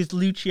 There's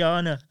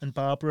Luciana and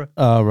Barbara.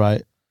 Oh,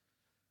 right.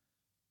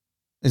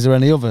 Is there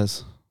any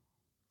others?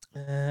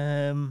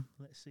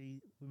 Let's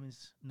see.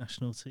 Women's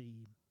national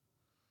team.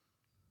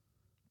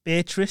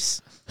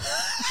 Beatrice.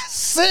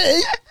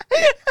 See?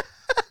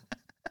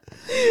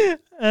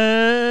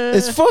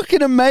 It's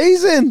fucking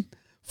amazing.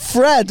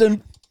 Fred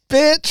and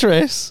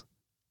Beatrice.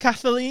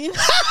 Kathleen.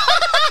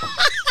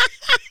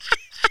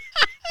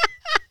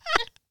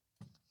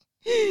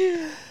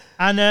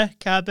 Anna,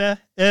 Gabby.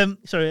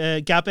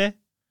 Gabby.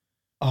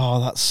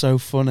 Oh, that's so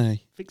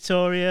funny.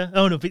 Victoria.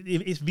 Oh, no,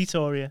 it's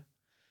Victoria.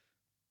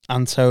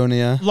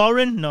 Antonia.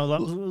 Lauren? No,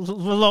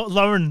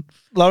 Lauren.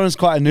 Lauren's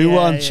quite a new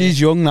one. Yeah. She's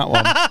young, that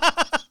one.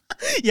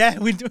 Yeah,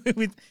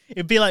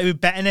 it'd be like we're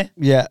betting it.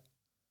 Yeah.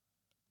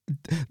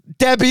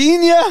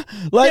 Debinia?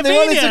 Like they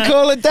wanted to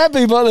call it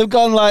Debbie, but they've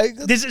gone like...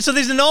 There's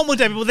a normal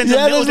Debbie, but then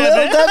there's little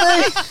Little Debbie.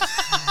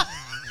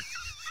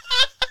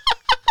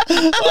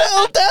 Debbie.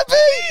 Little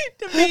Debbie.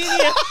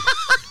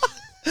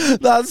 Debbie.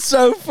 That's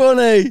so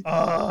funny.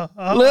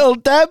 Little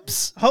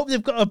Debs. I hope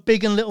they've got a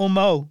big and little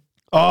Mo.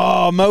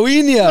 Oh,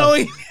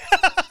 Moenia.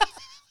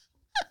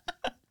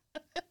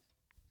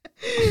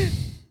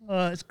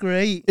 Oh, it's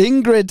great.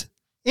 Ingrid.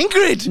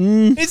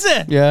 Is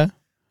there? Yeah.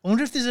 I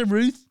wonder if there's a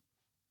Ruth.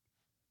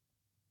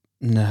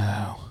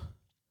 No.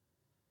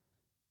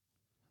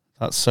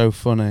 That's so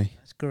funny.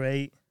 That's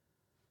great.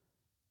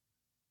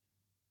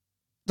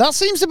 That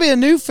seems to be a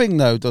new thing,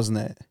 though, doesn't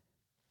it?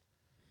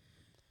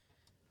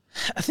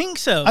 I think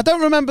so. I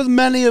don't remember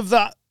many of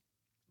that,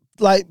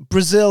 like,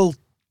 Brazil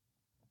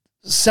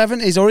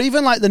 70s or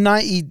even, like, the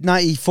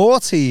 94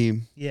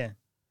 team. Yeah.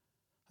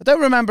 I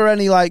don't remember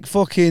any, like,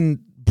 fucking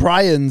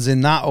Bryans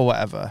in that or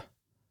whatever.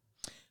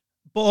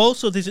 But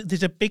also,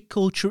 there's a big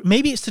culture.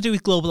 Maybe it's to do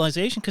with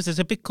globalization because there's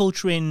a big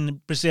culture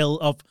in Brazil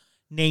of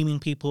naming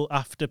people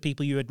after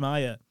people you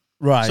admire.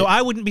 Right. So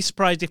I wouldn't be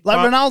surprised if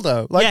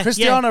Ronaldo, like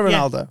Cristiano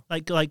Ronaldo,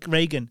 like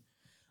Reagan.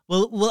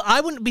 Well,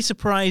 I wouldn't be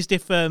surprised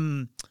if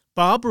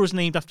Barbara was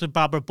named after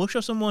Barbara Bush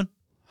or someone.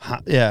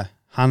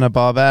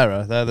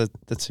 Hanna-Barbera. They're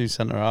the two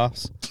centre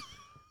halves.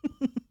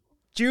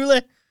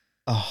 Julie.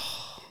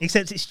 Oh.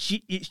 Except it's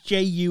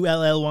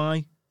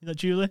Jully. Is that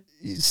Julie?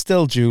 It's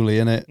still Julie,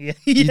 innit?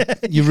 Yeah.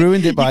 You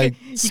ruined it by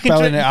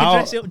spelling it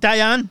out.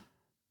 Diane.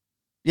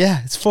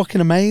 Yeah, it's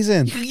fucking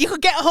amazing. You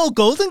could get a whole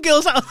Golden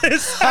Girls out of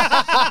this.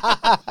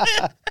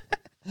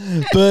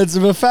 Birds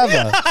of a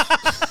feather.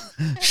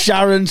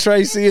 Sharon,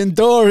 Tracy, and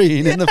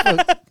Doreen in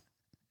the.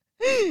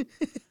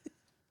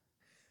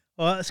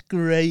 Oh, that's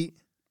great.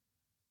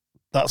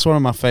 That's one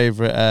of my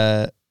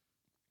favourite.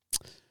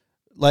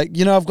 Like,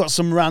 you know, I've got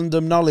some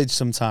random knowledge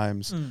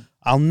sometimes.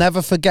 I'll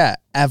never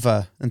forget,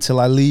 ever, until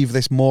I leave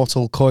this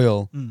mortal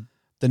coil,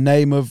 the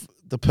name of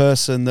the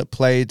person that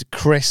played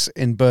Chris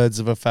in Birds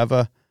of a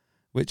Feather,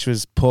 which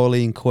was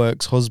Pauline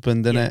Quirk's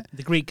husband, innit?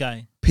 The Greek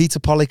guy. Peter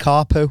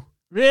Polycarpou.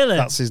 Really?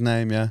 That's his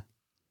name, yeah.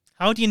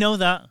 How do you know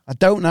that? I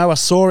don't know. I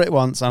saw it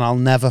once and I'll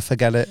never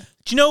forget it.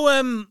 Do you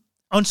know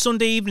on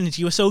Sunday evenings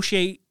you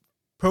associate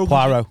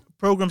Poirot.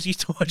 programs you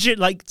used to watch it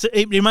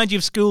it reminds you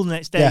of school the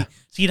next day, Yeah.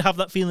 so you'd have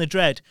that feeling of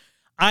dread.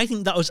 I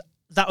think that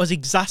was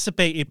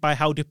exacerbated by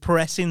how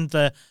depressing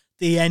the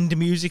end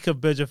music of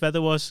Birds of a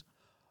Feather was.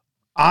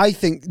 I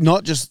think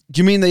not just.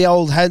 Do you mean the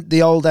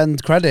old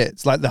end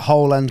credits, like the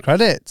whole end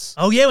credits?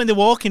 Oh yeah, when they're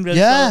walking really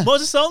Yeah. slow. What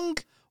was the song?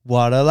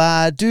 What'll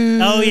I do?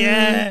 Oh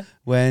yeah,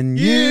 when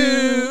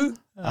you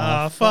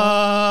are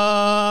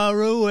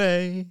far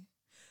away,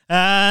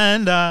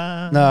 and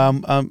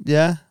No,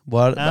 yeah.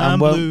 I'm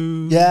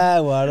blue. Yeah,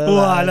 what'll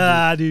What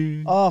I I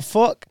do? Oh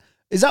fuck!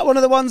 Is that one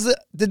of the ones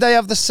that did they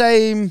have the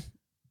same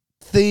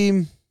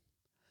theme?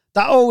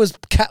 That always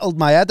kettled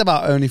my head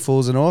about Only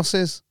Fools and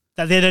Horses.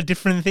 That they had a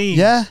different theme.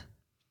 Yeah.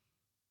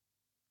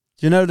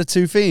 Do you know the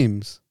two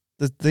themes?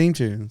 The theme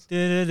tunes? Yeah,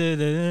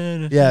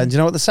 and do you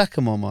know what the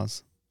second one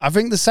was? I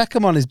think the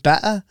second one is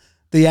better.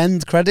 The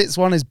end credits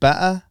one is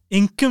better.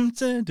 Income.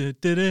 That's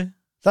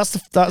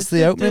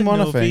the opening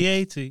one, I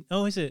think. VAT.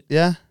 Oh, is it?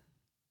 Yeah.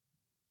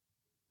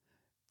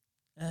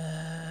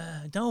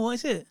 No, what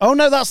is it? Oh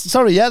no, that's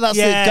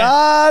Yeah. it.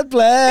 God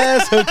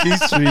bless Hooky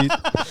Street.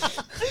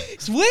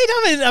 It's weird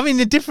having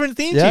a different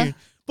theme Yeah. tune.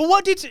 But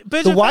what did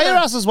Birds The of Wire Feather?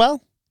 has as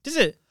well. Does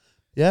it?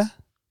 Yeah.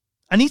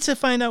 I need to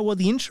find out what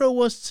the intro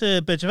was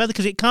to Birds of Feather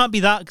because it can't be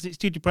that because it's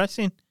too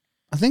depressing.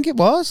 I think it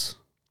was.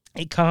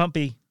 It can't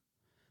be.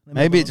 Let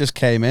me Maybe have it a just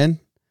came in.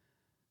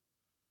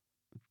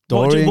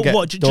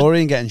 What,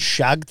 Doreen getting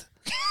shagged.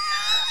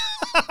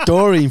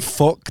 Doreen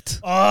fucked.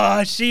 look.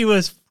 Oh, she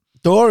was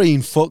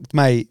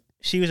Mate.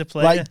 She was a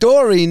player. Like,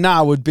 Doreen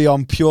now would be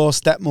on pure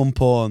stepmom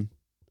porn.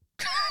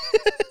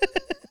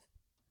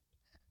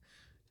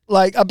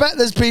 Like, I bet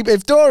there's people.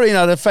 If Doreen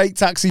had a fake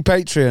taxi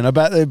Patreon, I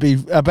bet it'd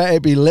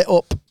be lit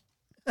up.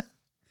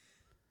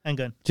 Hang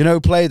on. Do you know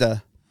who played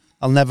her?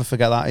 I'll never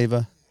forget that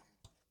either.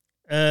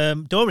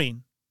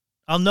 Doreen.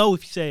 I'll know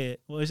if you say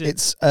it. What is it?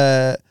 It's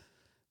let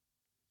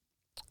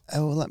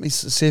me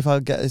see if I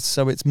get it.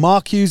 So it's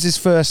Mark Hughes'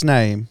 first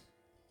name.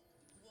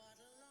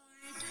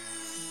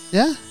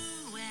 Yeah.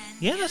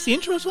 Yeah, that's the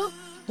intro as well.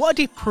 What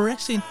a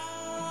depressing.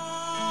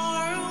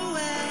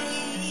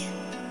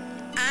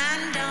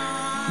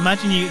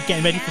 Imagine you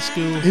getting ready for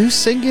school. Who's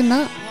singing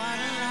that?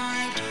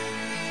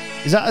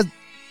 Is that a?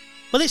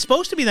 Well, it's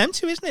supposed to be them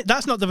two, isn't it?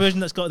 That's not the version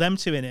that's got them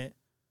two in it.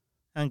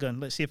 Hang on,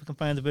 let's see if we can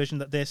find the version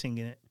that they're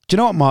singing it. Do you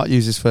know what Mark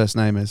Hughes' first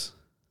name is?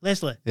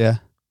 Leslie. Yeah.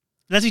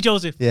 Leslie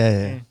Joseph.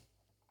 Yeah.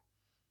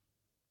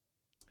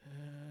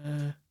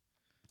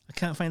 I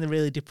can't find the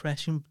really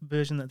depression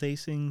version that they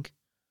sing.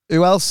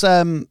 Who else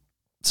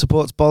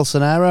supports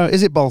Bolsonaro?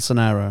 Is it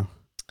Bolsonaro?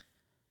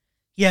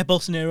 Yeah,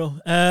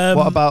 Bolsonaro.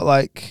 What about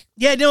like?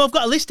 Yeah, no, I've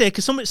got a list here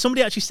because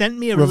somebody actually sent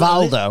me a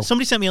Rivaldo?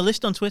 Somebody sent me a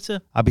list on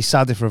Twitter. I'd be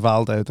sad if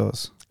Rivaldo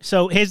does.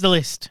 So here's the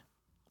list,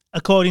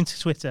 according to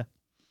Twitter.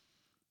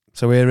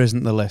 So here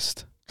isn't the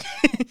list.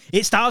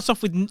 It starts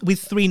off with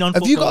three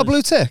non-footballers. Have you got a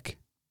blue tick?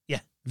 Yeah.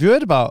 Have you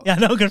heard about? Yeah,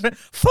 no,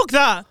 fuck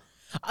that.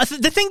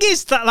 The thing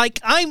is that like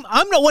I'm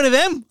not one of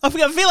them. I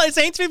feel like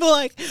saying to people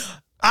like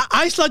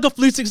I slag off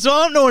blue ticks, so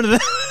I'm not one of them.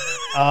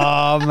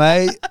 Oh,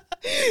 mate.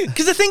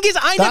 Because the thing is,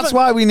 That's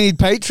why we need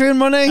Patreon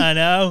money. I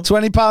know.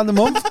 £20 a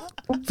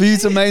month for you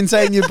to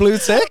maintain your blue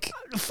tick.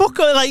 Fuck,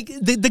 like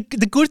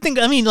the good thing.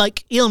 I mean,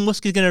 like Elon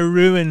Musk is going to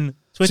ruin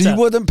Twitter. So you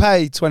wouldn't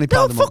pay £20 a month?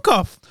 No, fuck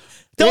off.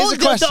 Here's a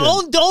question.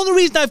 The only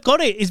reason I've got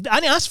it is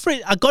I didn't ask for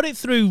it. I got it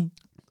through.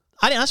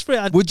 I didn't ask for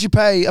it. Would you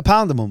pay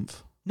 £1 a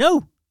month?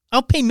 No,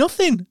 I'll pay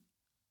nothing.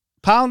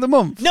 £1 a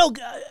month? No,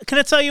 can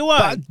I tell you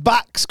why?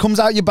 Backs comes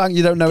out your bank,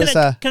 you don't know it's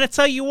there. Can I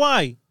tell you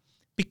why?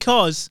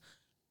 Because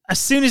as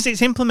soon as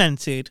it's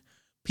implemented,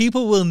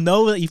 people will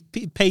know that you've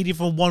paid you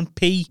for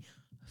 1p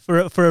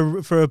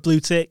for a blue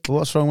tick.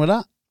 What's wrong with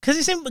that?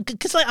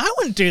 Because like I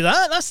wouldn't do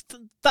that.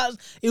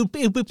 It would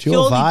be It's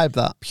your vibe,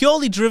 that.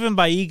 purely driven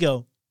by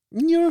ego.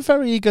 You're a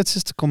very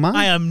egotistical man.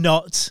 I am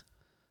not.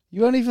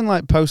 You won't even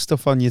like post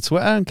stuff on your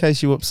Twitter in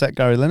case you upset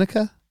Gary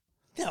Lineker.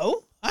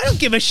 No, I don't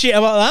give a shit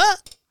about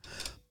that.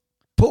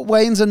 Put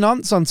Wayne's a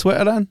nonce on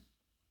Twitter then.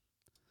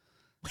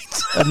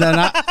 and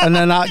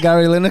then at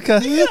Gary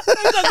Lineker. I'm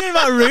not talking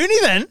about Rooney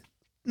then.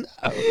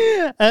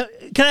 No.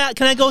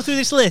 Can I go through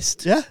this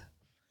list? Yeah.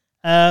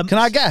 Can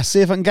I guess?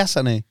 See if I can guess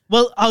any.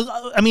 Well,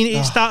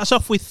 it starts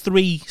off with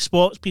three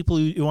sports people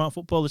who aren't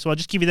footballers, so I'll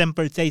just give you them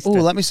for a taste. Oh,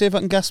 let me see if I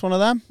can guess one of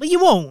them. Well, you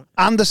won't.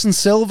 Anderson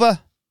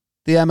Silva,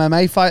 the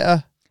MMA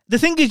fighter. The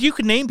thing is, you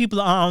could name people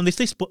that aren't on this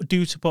list but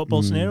do support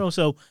Bolsonaro,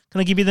 so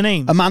can I give you the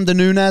names? Amanda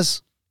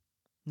Nunes.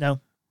 No.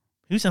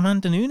 Who's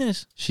Amanda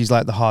Nunes? She's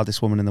like the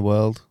hardest woman in the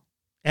world.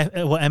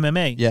 What,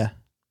 MMA? Yeah.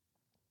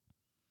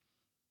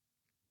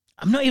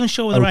 I'm not even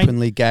sure whether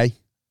Openly gay.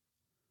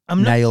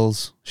 I'm not.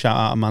 Nails. Shout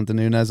out Amanda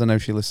Nunes. I know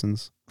she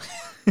listens.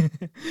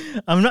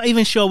 I'm not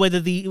even sure whether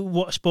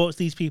what sports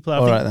these people are.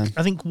 All right, then.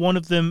 I think one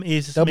of them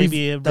is They'll maybe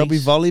be, a race. they'll be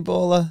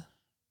volleyballer.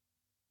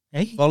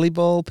 Hey?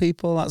 Volleyball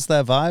people. That's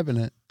their vibe,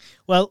 isn't it?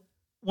 Well,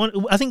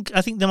 I think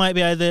there might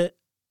be either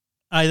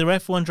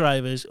F1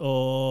 drivers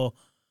or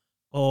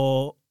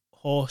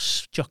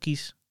horse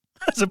jockeys,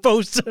 as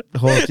opposed to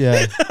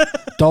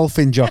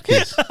Dolphin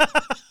jockeys.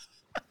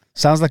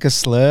 Sounds like a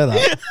slur.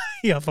 That.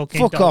 yeah, fuck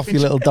Off, you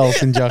little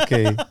dolphin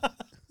jockey.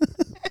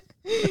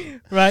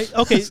 Right.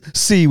 Okay.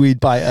 Seaweed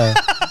biter.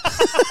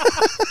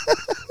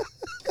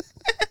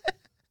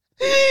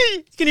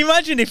 Can you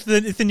imagine if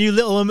the new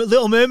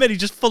Little Mermaid is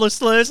just full of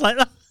slurs like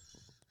that?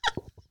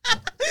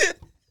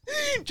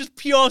 Just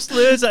pure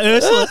slurs at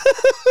Ursula.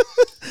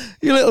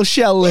 You little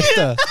shell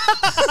lifter.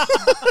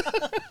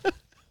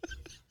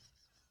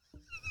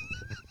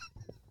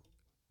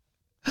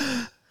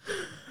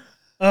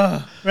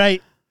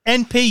 Right.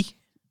 NP.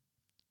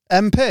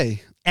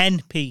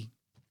 MP?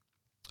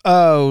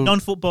 Oh.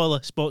 Non-footballer,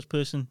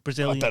 sportsperson,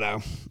 Brazilian. I don't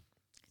know.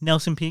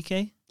 Nelson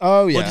Piquet.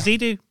 Oh, yeah. What does he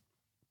do?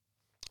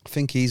 I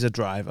think he's a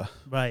driver.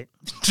 Right.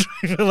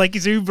 Like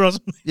his Uber or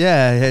something.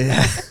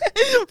 Yeah.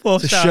 Four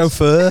The stars.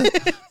 chauffeur.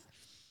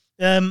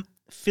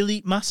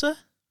 Philippe Massa.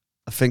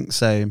 I think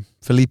same.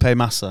 Felipe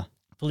Massa.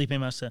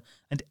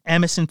 And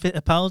Emerson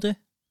Fittipaldi.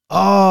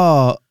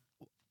 Oh,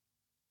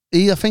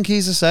 I think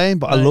he's the same,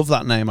 but I love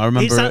that name. I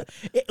remember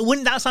it.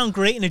 Wouldn't that sound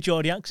great in a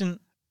Geordie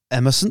accent?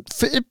 Emerson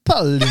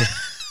Fittipaldi.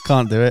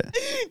 Can't do it.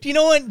 Do you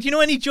know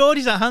any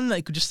Geordies at hand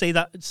that could just say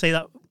that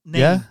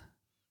name? Yeah.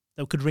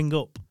 That could ring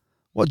up.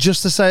 What,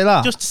 just to say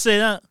that? Just to say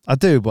that. I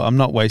do, but I'm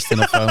not wasting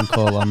a phone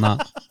call on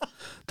that.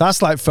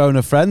 That's like phone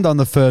a friend on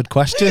the third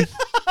question.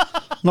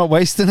 Not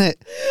wasting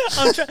it.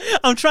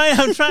 I'm trying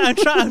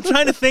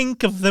to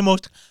think of the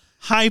most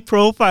high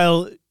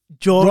profile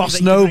Geordie.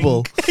 Ross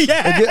Noble.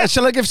 Yeah.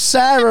 Shall I give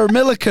Sarah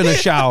Milliken a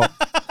shout?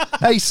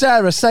 Hey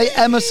Sarah, say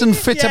Emerson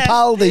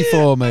Fittipaldi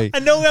for me. I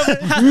know we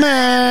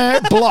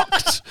haven't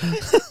blocked.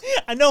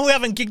 I know we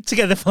haven't gigged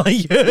together for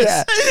years.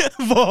 Yeah.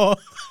 But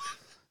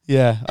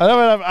yeah,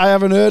 I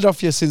haven't heard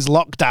of you since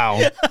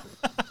lockdown.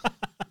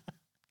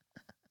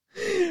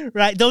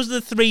 Right, those are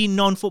the three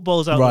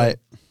non-footballers out there. Right.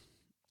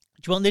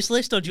 Do you want this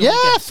list or do you want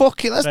to Yeah, guess?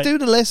 fuck it. Let's do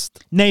the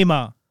list.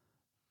 Neymar,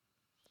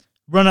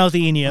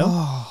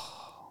 Ronaldinho,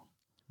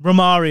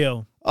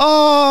 Romario,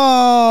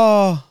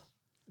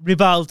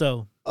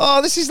 Rivaldo.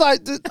 Oh, this is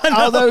like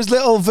how those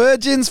little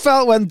virgins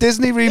felt when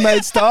Disney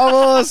remade Star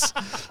Wars.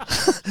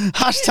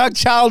 Hashtag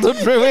childhood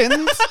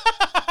ruined.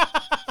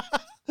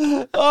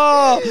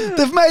 Oh,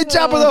 they've made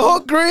Jabba the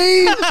Hutt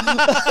green.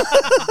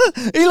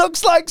 He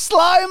looks like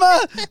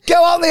Slimer.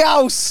 Go out the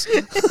house.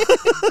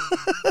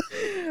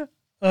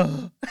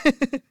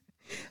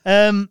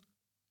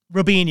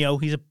 Robinho,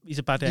 he's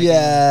a bad egg.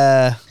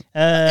 Yeah.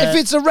 If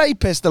it's a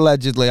rapist,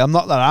 allegedly, I'm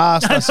not that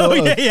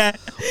arsed. Yeah.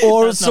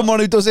 Or That's someone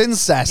who does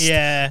incest.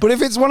 Yeah. But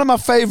if it's one of my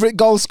favourite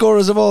goal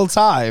scorers of all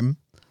time,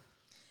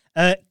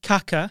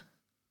 Kaká.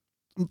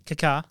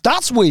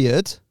 that's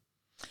weird.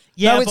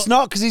 Yeah, no, it's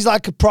not, because he's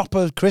like a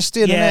proper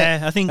Christian,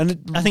 yeah, isn't it?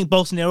 I think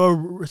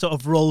Bolsonaro sort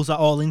of rolls that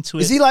all into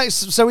it. Is he like,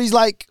 so he's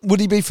like,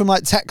 would he be from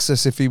like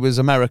Texas if he was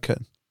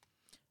American?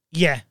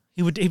 Yeah,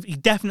 he would. He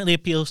definitely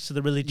appeals to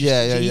the religious.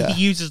 Yeah.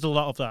 He uses a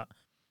lot of that.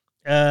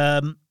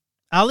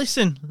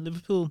 Alisson,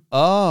 Liverpool.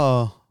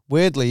 Oh,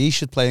 weirdly, he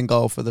should play in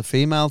goal for the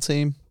female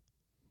team.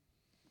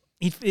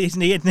 His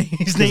name of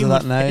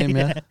that name,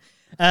 yeah.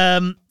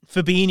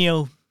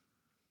 Fabinho.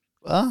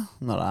 Well,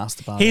 I'm not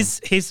asked about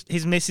his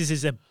missus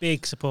is a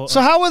big supporter.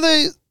 So how are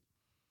the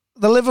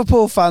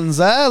Liverpool fans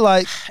there?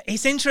 Like,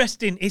 it's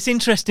interesting. It's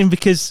interesting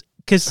because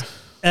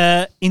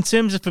in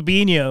terms of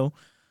Fabinho,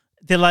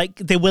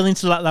 they're willing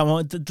to let that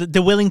one.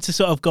 They're willing to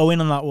sort of go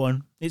in on that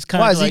one. It's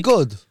kind why of is like, he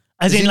good?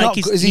 As is in, he like,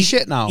 is he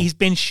shit now? He's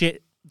been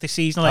shit this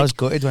season. I was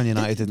gutted when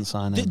United didn't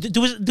sign him.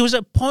 There was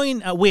a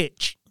point at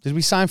which did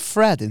we sign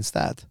Fred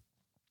instead?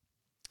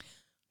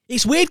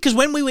 It's weird because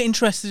when we were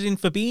interested in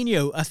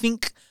Fabinho, I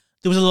think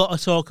there was a lot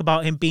of talk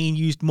about him being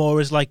used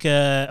more as like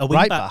a wing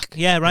right back.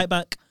 Yeah, right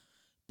back.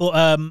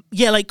 But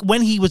yeah, like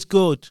when he was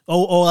good,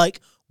 or like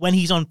when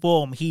he's on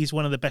form, he's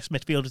one of the best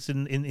midfielders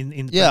in the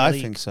Premier League. I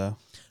think so.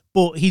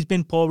 But he's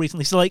been poor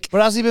recently. So like,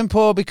 but has he been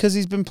poor because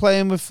he's been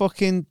playing with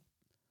fucking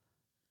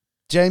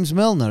James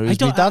Milner, who's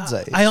my dad's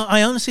age?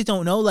 I honestly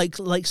don't know. Like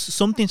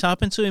something's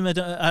happened to him. I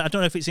don't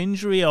know if it's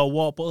injury or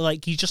what, but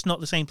like he's just not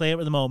the same player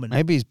at the moment.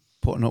 Maybe he's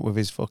putting up with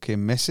his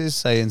fucking missus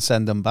saying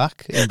send them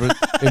back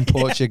in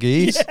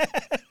Portuguese.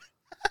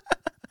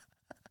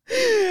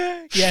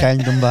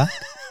 Send them back.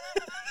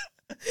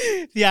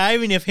 The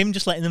irony of him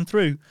just letting them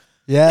through.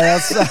 Yeah,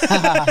 he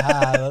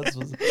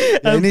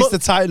needs to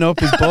tighten up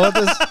his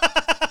borders.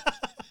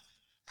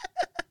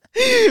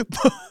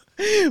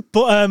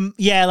 But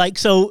yeah, like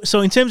so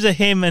in terms of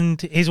him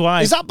and his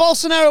wife, is that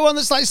Bolsonaro one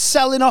that's like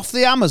selling off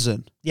the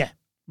Amazon? Yeah,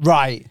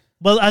 right.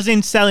 Well, as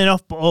in selling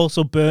off, but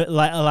also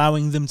like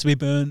allowing them to be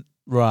burnt.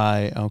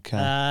 Right.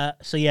 Okay.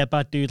 So yeah,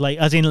 bad dude. Like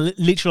as in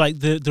literally,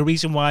 like the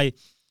reason why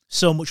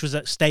so much was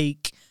at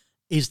stake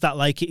is that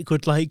like it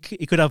could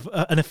have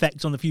an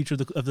effect on the future of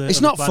the. It's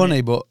of the not planet.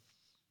 funny, but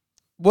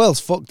world's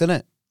fucked, isn't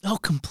it? Oh,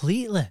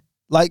 completely.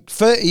 Like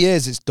 30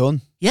 years, it's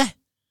done. Yeah.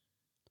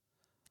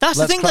 That's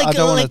Let's the thing. cra- I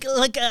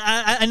Like,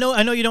 don't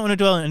I know you don't want to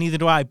dwell on it, and neither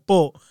do I.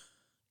 But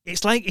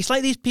it's like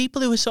these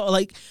people who are sort of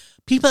like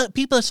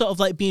people are sort of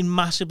like being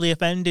massively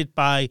offended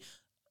by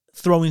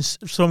throwing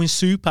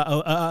soup at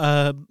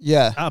a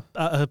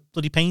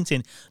bloody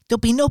painting. There'll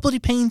be no bloody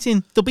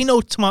painting. There'll be no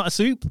tomato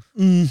soup.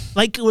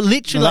 Like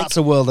literally, That's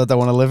a world I don't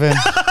want to live in.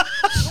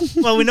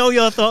 well, we know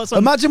your thoughts on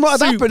Imagine what would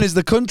soup. happen is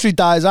the country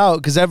dies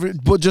out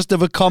but just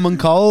of a common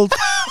cold.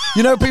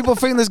 You know, people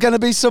think there's going to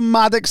be some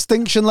mad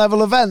extinction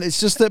level event. It's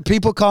just that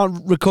people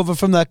can't recover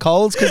from their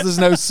colds because there's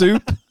no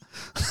soup.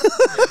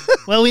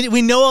 Well,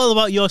 we know all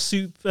about your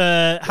soup.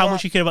 How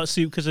much you care about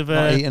soup because of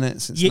Not eating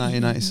it since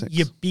 1996.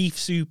 Your beef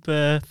soup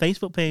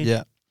Facebook page.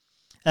 Yeah.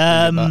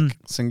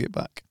 Sing it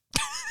back.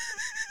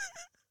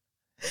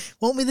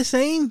 Won't be the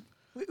same.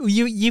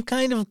 You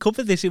kind of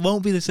covered this. It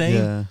won't be the same.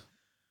 Yeah.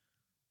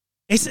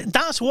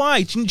 That's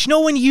why. Do you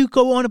know when you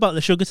go on about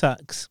the sugar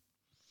tax?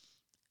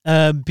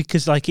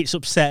 Because like it's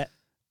upset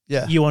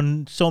you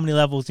on so many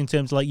levels in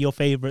terms of like your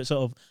favourite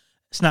sort of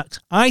snacks.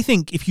 I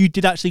think if you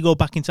did actually go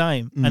back in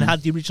time and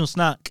had the original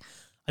snack,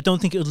 I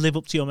don't think it would live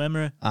up to your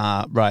memory.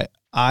 Right.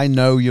 I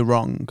know you're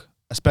wrong,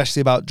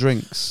 especially about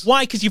drinks.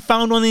 Why? Because you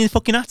found one in the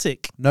fucking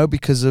attic. No,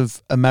 because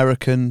of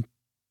American,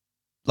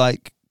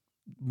 like,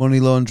 money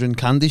laundering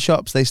candy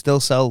shops. They still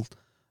sell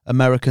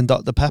American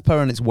Dr. Pepper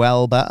and it's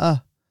well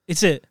better.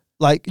 Is it?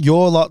 Like,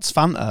 your lot's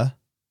Fanta,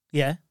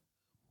 Yeah.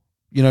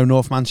 you know,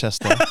 North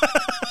Manchester.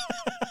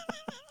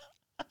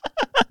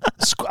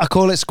 I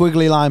call it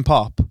squiggly line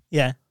pop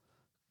Yeah.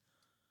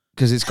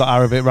 because it's got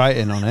Arabic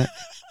writing on it.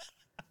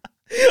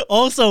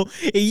 Also,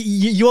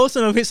 you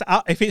also know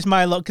if it's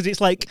my lot because it's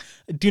like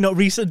do not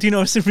resell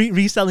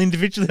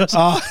individually. Or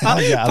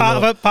something. Yeah, part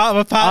of a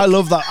pack. I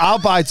love that. I'll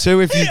buy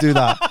two if you do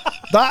that.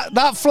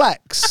 That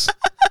flex.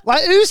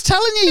 Like, who's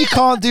telling you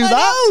can't do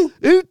that?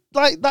 Who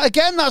like that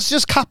again? That's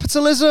just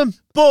capitalism.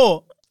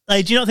 But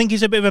like, do you not think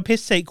it's a bit of a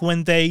piss take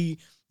when they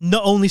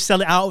not only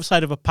sell it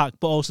outside of a pack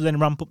but also then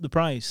ramp up the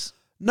price?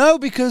 No,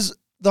 because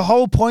the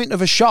whole point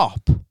of a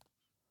shop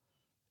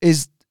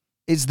is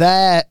it's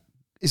there.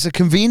 It's a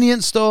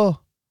convenience store.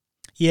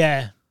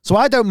 Yeah. So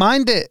I don't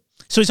mind it.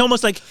 So it's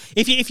almost like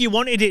if you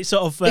wanted it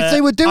sort of If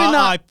they were doing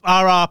that-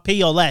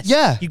 RRP or less,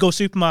 Yeah. you go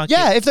supermarket.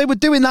 Yeah, if they were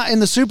doing that in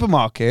the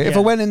supermarket, if I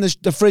Yeah. went in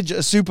the fridge at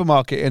a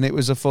supermarket and it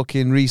was a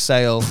fucking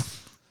resale,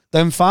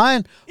 then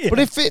fine. Yeah. But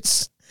if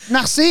it's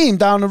Nassim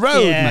down the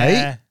road,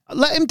 Yeah. mate,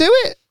 let him do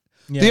it.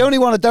 Yeah. The only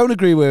one I don't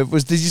agree with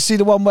was, did you see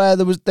the one where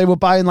they were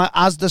buying like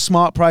Asda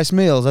Smart Price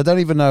meals? I don't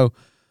even know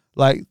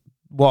like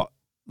what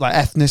like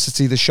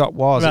ethnicity the shop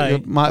was. Right.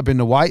 It might have been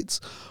the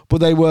whites, but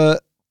they were.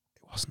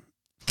 It wasn't.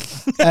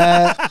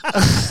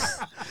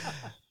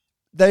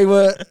 They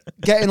were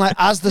getting like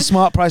Asda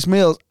Smart Price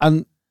meals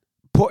and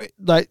put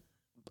like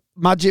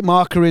magic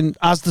marker in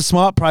Asda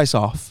Smart Price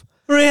off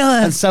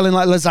Really? and selling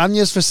like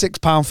lasagnas for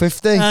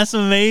 £6.50. That's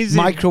amazing.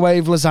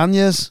 Microwave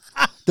lasagnas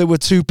that were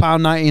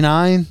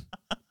 £2.99.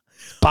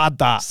 Bad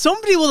that.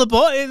 Somebody will have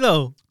bought it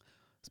though.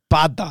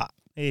 Bad that.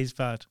 It is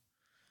bad.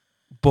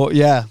 But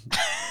yeah.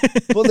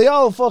 But the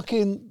old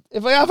fucking,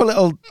 if I have a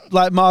little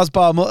like Mars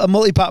bar, a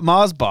multi-pack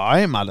Mars bar, I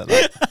ain't mad at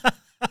that.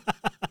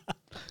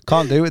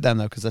 Can't do it with them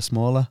though because they're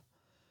smaller.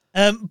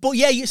 But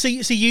yeah, so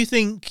you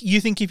think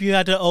if you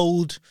had an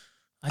old,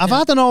 I've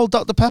had an old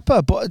Dr.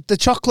 Pepper, but the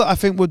chocolate I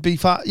think would be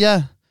fat.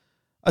 Yeah.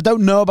 I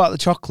don't know about the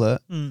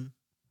chocolate.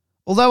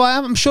 Although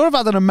I'm sure I've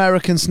had an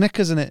American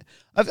Snickers in it.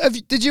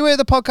 Did you hear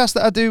the podcast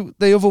that I do,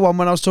 the other one,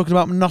 when I was talking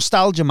about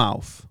Nostalgia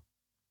Mouth?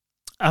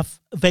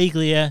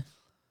 Vaguely, yeah.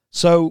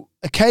 So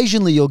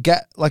occasionally you'll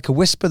get like a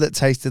whisper that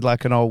tasted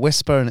like an old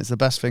whisper and it's the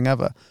best thing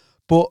ever.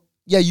 But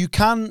yeah, you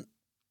can,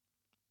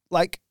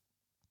 like,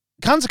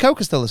 cans of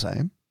Coke are still the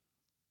same.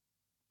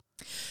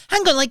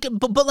 Hang on, like,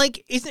 but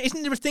like,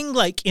 isn't there a thing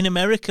like in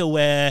America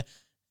where,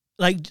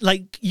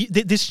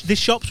 this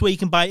shops where you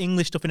can buy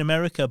English stuff in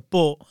America,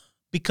 but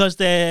because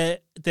their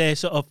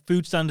sort of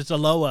food standards are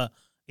lower,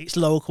 it's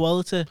lower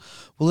quality.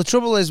 Well, the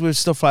trouble is with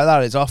stuff like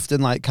that, it's often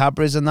like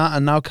Cadbury's and that,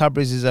 and now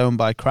Cadbury's is owned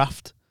by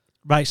Kraft.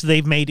 Right, so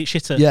they've made it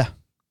shitter. Yeah.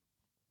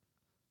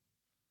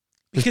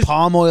 There's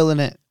palm oil in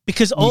it.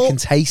 Because you can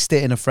taste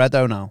it in a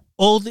Freddo now.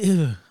 All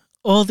the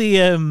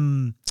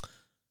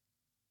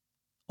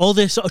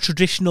sort of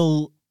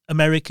traditional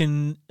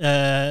American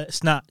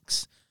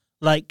snacks,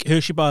 like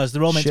Hershey bars,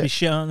 they're all meant to be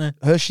shit, aren't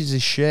they? Hershey's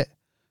is shit.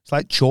 It's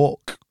like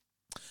chalk.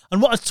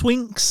 And what are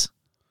Twinks?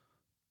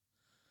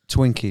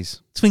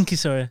 Twinkies.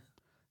 Sorry.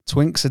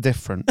 Twinks are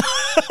different.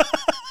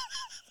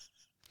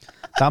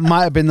 That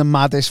might have been the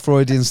maddest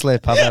Freudian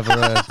slip I've ever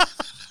heard.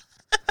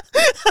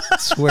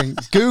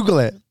 Twinks. Google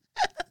it.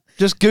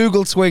 Just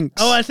Google Twinks.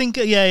 Oh, I think,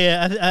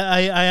 yeah.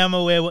 I am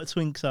aware what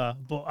Twinks are,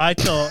 but I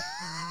thought,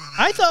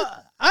 right.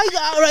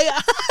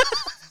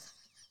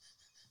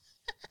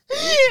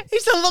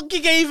 It's the look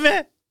you gave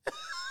me.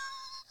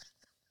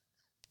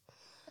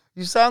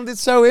 You sounded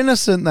so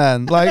innocent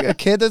then. Like a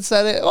kid had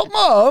said it. Oh,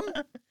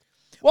 Mom.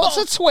 What's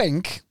a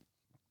twink?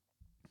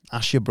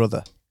 Ask your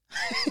brother.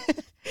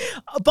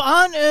 But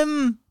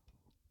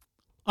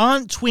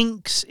aren't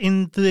twinks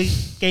in the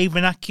gay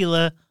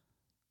vernacular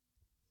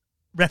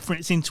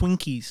referencing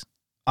Twinkies?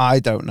 I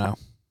don't know.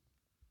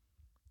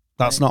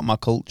 That's not my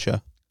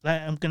culture.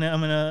 Like, I'm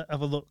gonna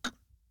have a look.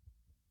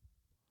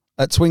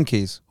 At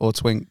Twinkies or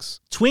Twinks?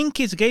 Twink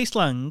is gay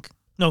slang.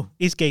 No,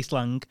 is gay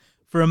slang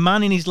for a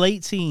man in his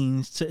late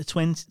teens to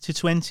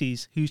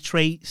 20s whose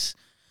traits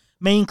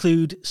may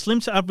include slim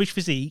to average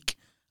physique,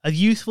 a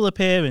youthful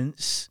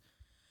appearance,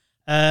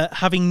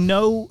 having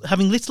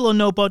little or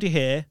no body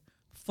hair,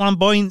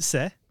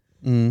 flamboyancy,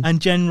 and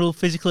general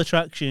physical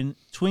attraction.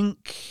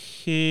 Twink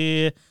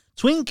is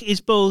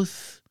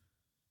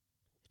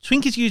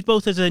used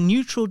both as a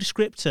neutral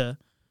descriptor,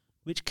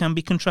 which can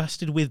be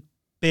contrasted with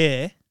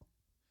bear,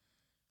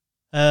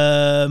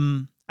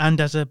 and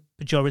as a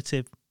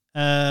pejorative.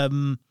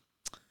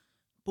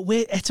 But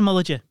where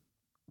etymology?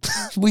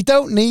 We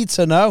don't need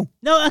to know.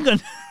 No, hang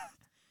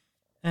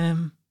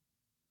on.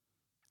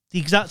 The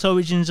exact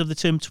origins of the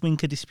term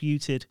twink are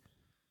disputed.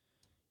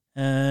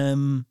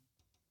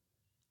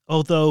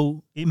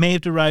 Although it may have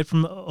derived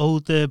from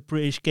older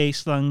British gay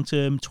slang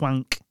term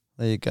twank.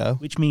 There you go.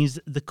 Which means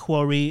the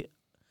quarry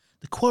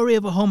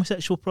of a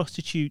homosexual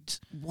prostitute.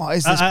 What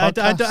is this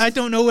podcast? I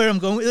don't know where I'm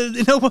going.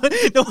 No.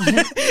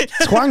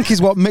 Twank is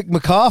what Mick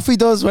McCarthy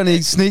does when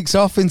he sneaks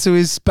off into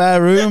his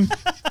spare room.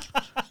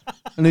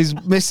 And his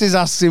missus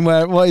asks him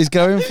what he's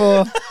going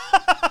for.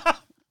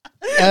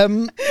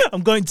 I'm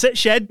going to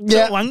shed.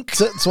 Twank.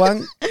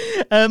 Twank.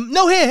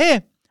 No,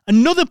 here.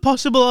 Another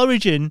possible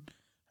origin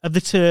of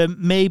the term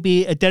may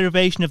be a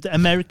derivation of the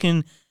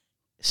American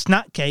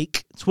snack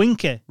cake,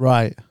 Twinkie.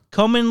 Right.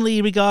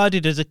 Commonly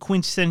regarded as a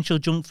quintessential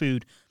junk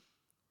food.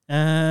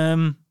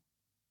 Because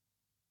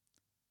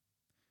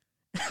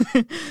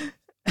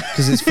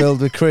it's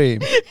filled with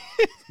cream.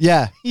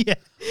 Yeah.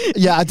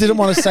 Yeah, I didn't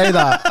want to say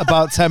that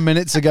about 10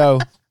 minutes ago.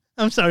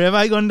 I'm sorry, have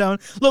I gone down?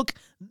 Look,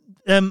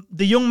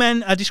 the young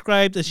men are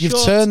described as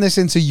You've turned this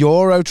into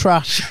Euro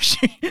trash.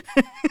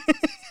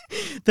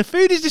 The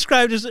food is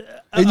described as...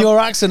 in your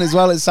accent as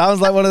well, it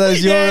sounds like one of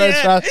those Euro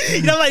trash.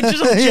 You know, like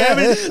just some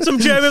German, some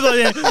German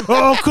like,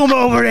 oh, come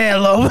over here,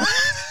 love.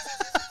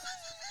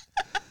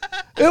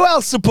 Who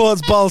else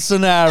supports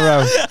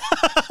Bolsonaro?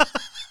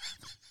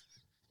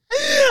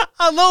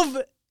 I love...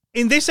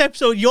 In this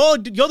episode, you're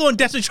the one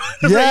desperately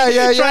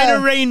trying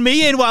to rein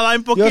me in while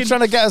I'm fucking... You're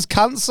trying to get us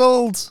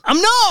cancelled. I'm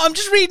not. I'm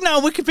just reading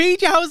out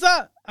Wikipedia. How's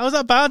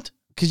that bad?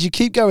 Because you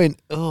keep going,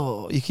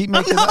 you keep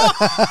making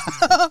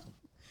that...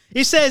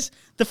 It says,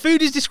 the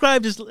food is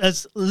described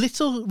as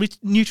little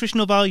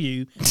nutritional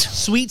value,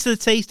 sweet to the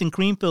taste and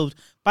cream-filled.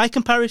 By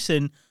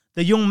comparison,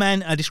 the young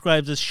men are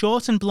described as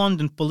short and blonde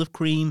and full of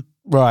cream.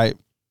 Right.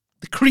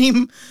 The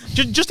cream...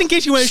 Just in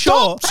case you weren't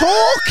sure. Stop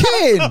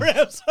talking!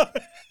 I'm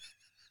sorry.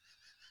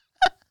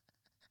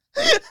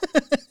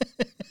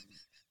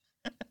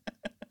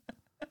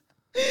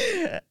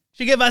 Should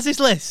we get past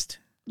this list?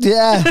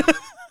 Yeah.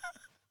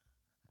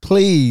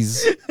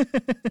 Please.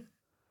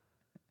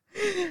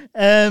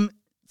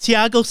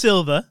 Thiago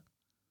Silva.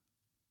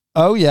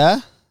 Oh,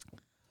 yeah.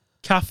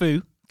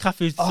 Cafu.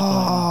 Cafu's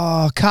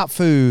Oh, cat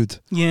food.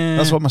 Yeah.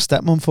 That's what my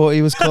stepmom thought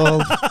he was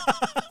called.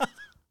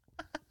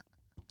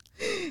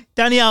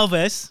 Dani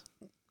Alves.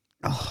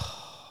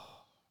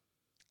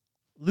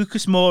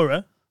 Lucas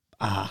Moura.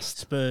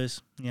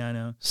 Spurs. Yeah, I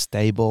know.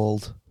 Stay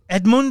bald.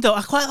 Edmundo.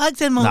 I quite liked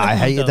Edmundo. Nah, I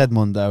hated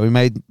Edmundo.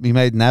 He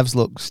made Nevs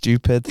look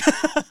stupid.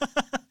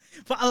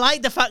 But I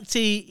like the fact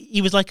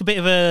he was like a bit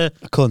of a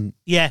cunt.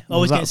 Yeah,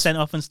 always getting sent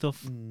off and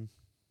stuff.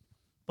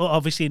 But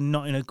obviously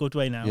not in a good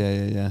way now.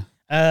 Yeah.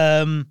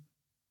 And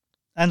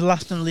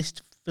last on the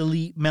list,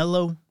 Felipe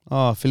Melo.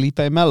 Oh, Felipe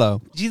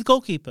Melo. Is he the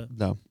goalkeeper?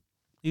 No.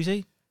 Who's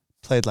he?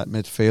 Played like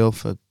midfield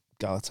for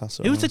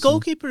Galatasaray. Who was the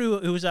goalkeeper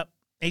who was at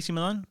AC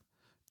Milan?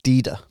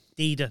 Dida,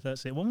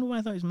 that's it. I wonder why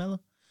I thought it was Melo.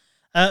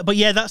 But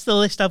yeah, that's the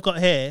list I've got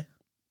here.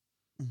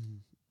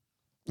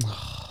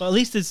 But at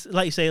least there's,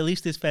 like you say,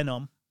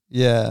 Phenom.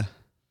 Yeah.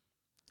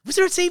 Was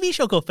there a TV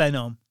show called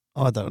Phenom?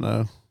 Oh, I don't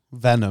know.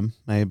 Venom,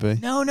 maybe.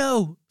 No.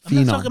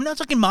 I'm not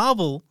talking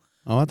Marvel.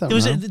 Oh, I don't know.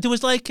 There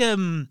was like I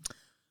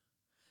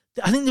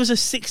think there was a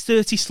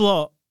 6:30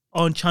 slot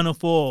on Channel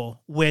 4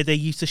 where they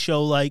used to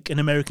show like an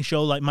American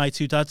show like My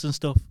Two Dads and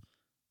stuff.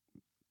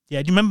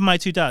 Yeah, do you remember My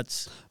Two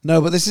Dads?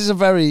 No, but this is a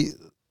very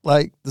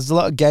there's a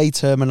lot of gay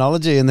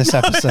terminology in this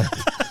episode.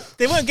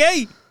 They weren't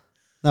gay.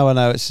 No, I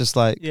know. It's just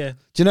like, yeah.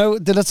 Do you know?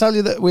 Did I tell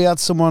you that we had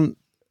someone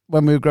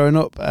when we were growing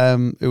up?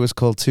 It was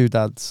called Two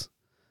Dads.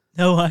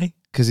 No way.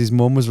 Because his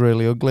mum was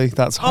really ugly.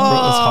 That's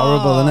horrible. That's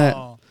horrible, isn't it?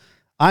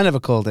 I never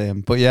called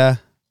him, but yeah.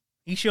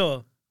 You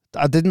sure?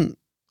 I didn't.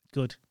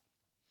 Good.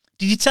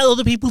 Did you tell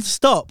other people to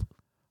stop?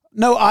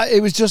 No,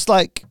 it was just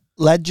like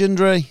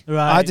legendary.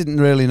 Right. I didn't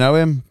really know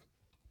him.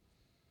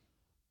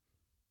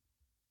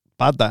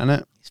 Bad, that,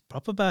 innit? It's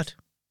proper bad.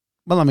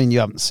 Well, I mean, you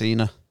haven't seen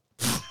her.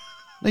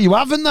 No, you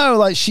haven't though.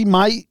 Like she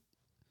might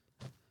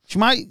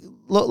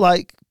look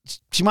like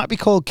she might be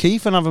called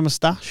Keith and have a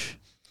moustache.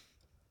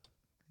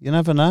 You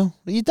never know.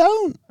 You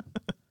don't.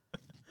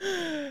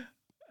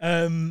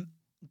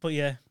 But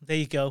yeah, there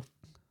you go.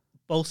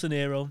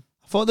 Bolsonaro.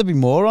 I thought there'd be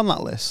more on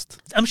that list.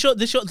 I'm sure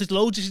there's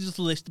loads of this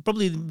list.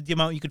 Probably the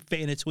amount you could fit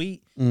in a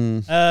tweet.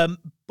 Mm.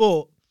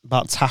 But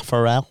About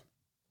Taffarel.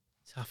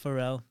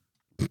 Taffarel.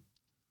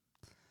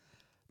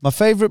 My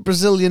favourite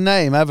Brazilian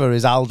name ever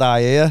is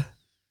Aldair.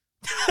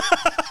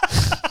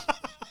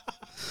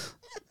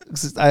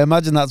 I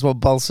imagine that's what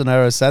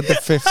Bolsonaro said the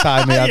 5th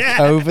time he had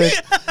COVID.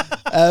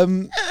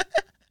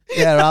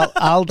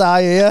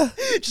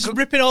 Aldair. Just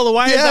ripping all the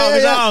wires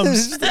out of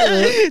his arms.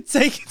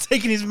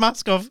 taking his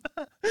mask off.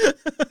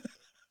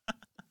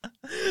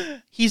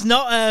 He's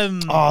not...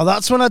 Oh,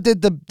 that's when I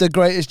did the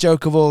greatest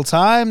joke of all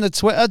time. The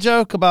Twitter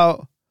joke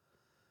about...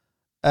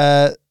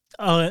 Aldair,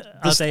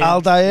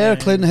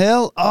 Clinton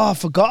Hill. Oh, I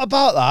forgot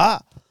about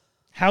that.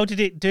 How did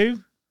it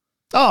do?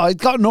 Oh, it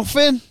got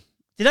nothing.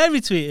 Did I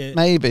retweet it?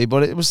 Maybe,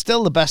 but it was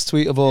still the best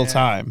tweet of all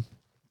time.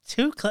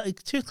 Too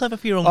clever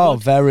for your own Oh,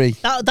 good. very.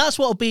 That's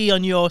what'll be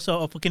on your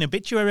sort of fucking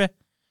obituary.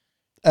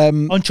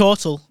 On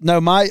Chortle. No,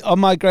 on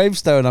my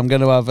gravestone, I'm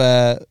going to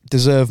have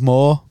deserve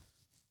more.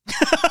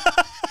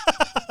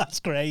 That's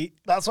great.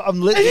 That's what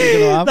I'm literally going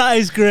to have. That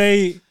is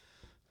great.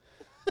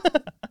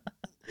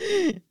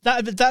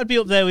 That'd be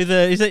up there with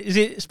is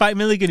it Spike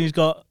Milligan who's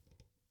got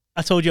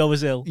I told you I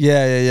was ill.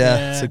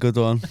 Yeah. It's a good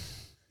one.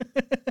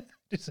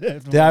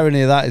 The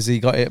irony of that is he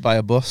got hit by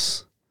a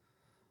bus.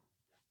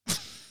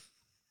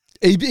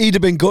 He'd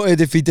have been gutted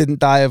if he didn't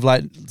die of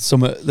like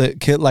something that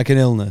killed, like an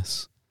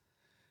illness.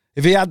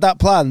 If he had that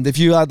planned, if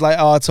you had like,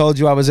 I told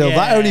you I was ill,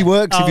 that only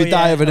works if you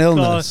die of an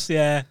illness. Course,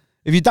 yeah.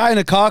 If you die in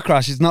a car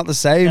crash, it's not the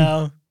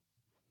same.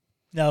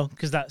 No,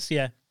 because that's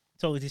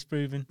totally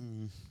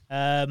disproven.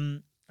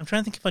 I'm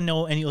trying to think if I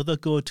know any other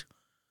good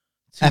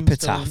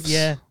epitaphs.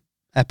 Yeah,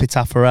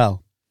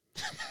 Epitapharel.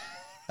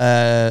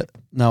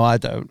 No, I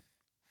don't.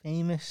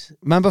 Famous.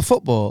 Remember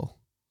football?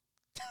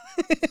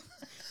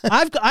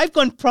 I've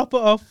gone proper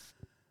off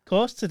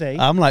course today.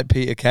 I'm like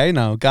Peter Kay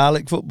now.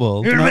 Garlic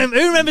football. Who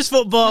remembers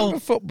football? Remember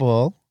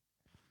football.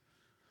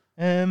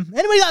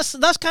 Anyway,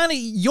 that's kind of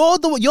you're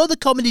the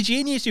comedy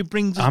genius who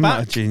brings us I'm back.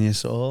 not a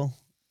genius at all.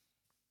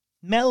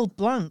 Mel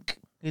Blanc.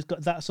 He's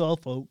got That's All,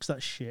 folks.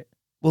 That's shit.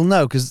 Well,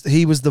 no, because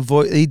he was the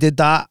voice. He did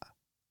that.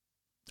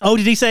 Oh,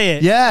 did he say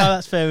it? Yeah. Oh,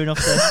 that's fair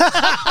enough then.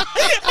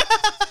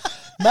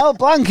 Mel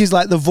Blanc is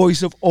like the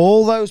voice of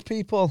all those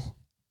people.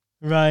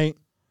 Right.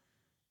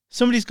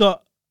 Somebody's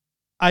got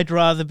I'd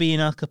Rather Be in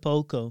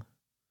Acapulco.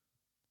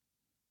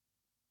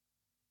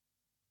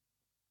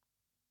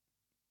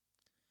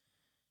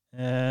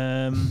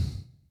 What's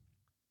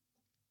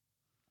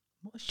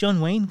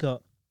John Wayne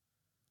got?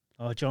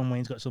 Oh, John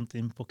Wayne's got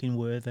something fucking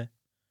worthy.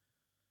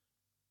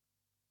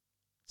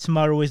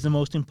 Tomorrow is the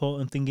most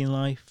important thing in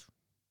life.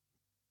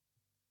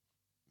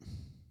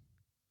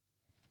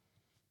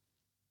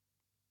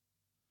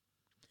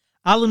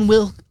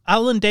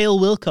 Alan Dale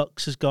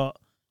Wilcox has got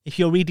if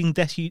you're reading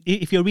this,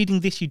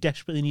 you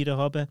desperately need a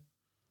hobby.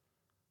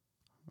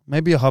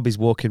 Maybe your hobby's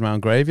walking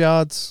around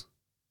graveyards.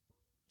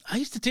 I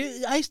used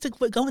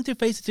to go into a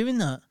phase of doing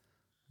that.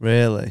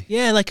 Really?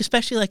 Yeah, like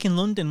especially like in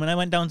London. When I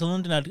went down to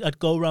London, I'd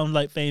go around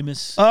like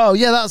famous. Oh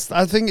yeah,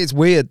 I think it's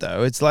weird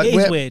though. It's like it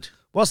is weird.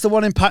 What's the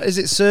one in Is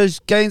it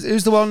Serge Gaines?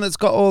 Who's the one that's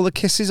got all the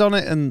kisses on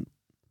it and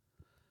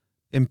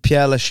in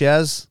Pierre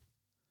Lachaise?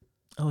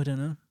 Oh, I don't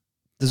know.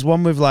 There's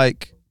one with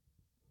like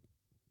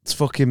it's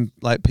fucking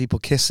like people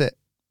kiss it.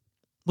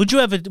 Would you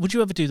ever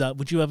do that?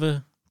 Would you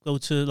ever go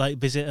to like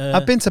visit?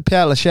 I've been to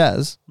Pierre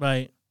Lachaise.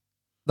 Right.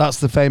 That's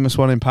the famous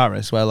one in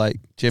Paris where like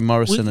Jim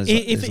Morrison is.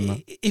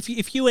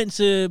 If you went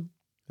to,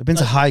 I've been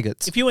to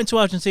Highgate. If you went to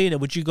Argentina,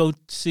 would you go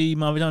see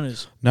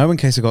Maradona's? No, in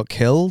case I got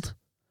killed.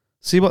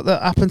 See what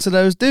happened to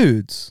those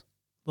dudes?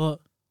 What?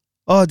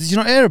 Oh, did you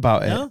not hear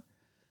about it? No.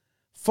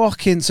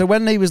 Fucking. So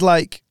when he was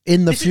like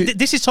in the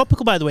this is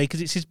topical, by the way,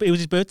 because it was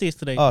his birthday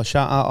yesterday. Oh,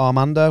 shout out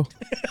Armando.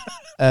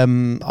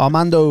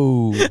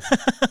 Armando.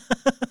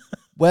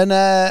 When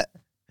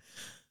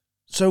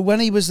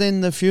he was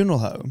in the funeral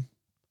home,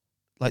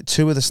 like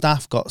 2 of the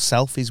staff got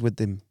selfies with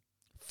him.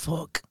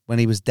 Fuck. When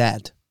he was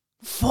dead.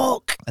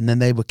 Fuck. And then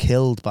they were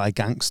killed by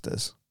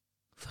gangsters.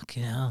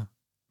 Fucking hell.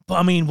 But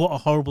I mean, what a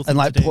horrible thing and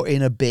like to do. put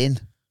in a bin.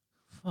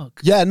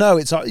 Fuck. Yeah, no,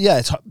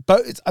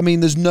 I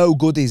mean, there's no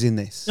goodies in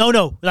this.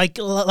 No, like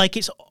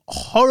it's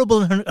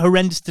horrible and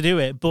horrendous to do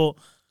it, but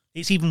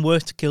it's even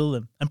worse to kill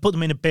them and put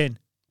them in a bin.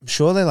 I'm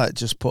sure they like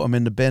just put them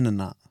in the bin and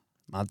that.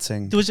 Mad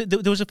thing.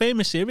 There was a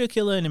famous serial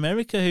killer in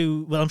America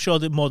who, well, I'm sure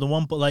there more than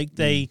one, but like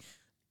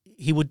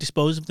he would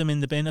dispose of them in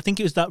the bin. I think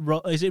it was that.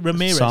 Is it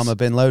Ramirez? Osama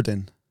bin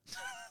Laden.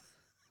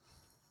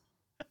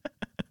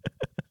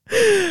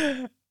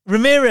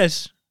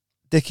 Ramirez.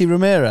 Dickie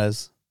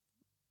Ramirez.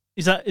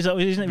 Is that isn't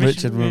it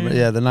Richard Ramirez?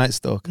 Yeah, the Night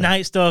Stalker.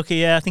 Night Stalker.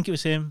 Yeah, I think it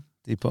was him.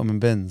 Did you put them in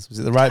bins? Was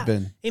it the right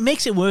bin? It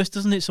makes it worse,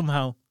 doesn't it?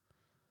 Somehow.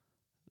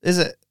 Is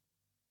it?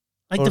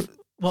 Like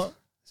what?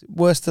 Is it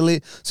worse to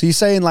leave? So you're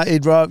saying like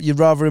you'd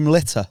rather him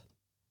litter?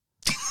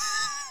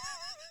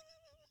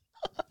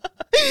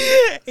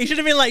 It should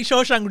have been like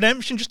Shawshank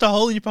Redemption, just a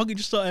hole in your pocket,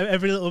 just sort of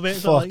every little bit.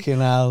 So Fucking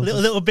hell.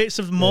 Little bits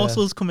of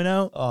morsels coming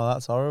out. Oh,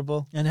 that's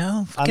horrible. I know.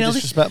 And Fucking hell,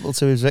 disrespectful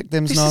to his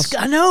victims, Nos.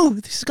 I know.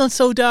 This has gone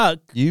so dark.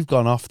 You've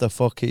gone off the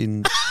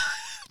fucking...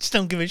 Just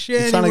don't give a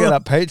shit. You're trying to get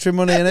that Patreon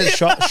money in it.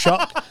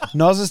 Shock.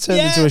 Nos has turned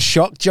into a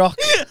shock jock.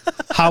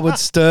 Howard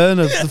Stern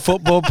of the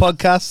football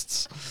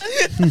podcasts.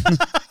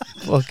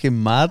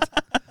 Fucking mad.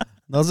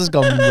 Nos has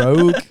gone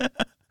rogue.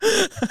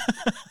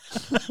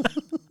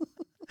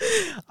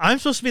 I'm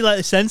supposed to be like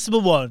the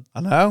sensible one.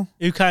 I know.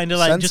 Who kind of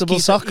like sensible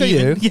just soccer,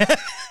 even. you. Yeah.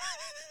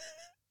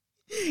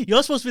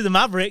 You're supposed to be the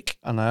maverick.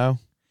 I know.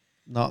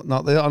 Not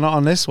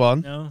on this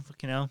one. No,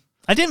 fucking hell.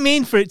 I didn't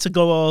mean for it to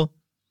go all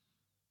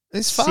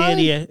It's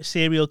fine.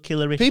 serial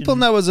killerish. People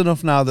know us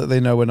enough now that they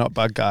know we're not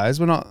bad guys.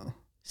 We're not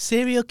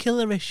serial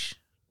killerish.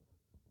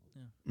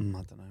 I don't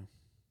know.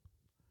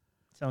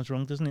 Sounds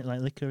wrong, doesn't it? Like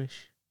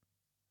licorice.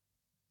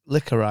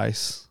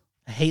 Licorice.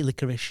 I hate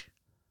licorice.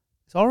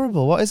 It's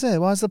horrible. What is it?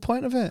 What's the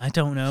point of it? I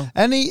don't know.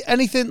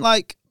 Anything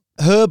like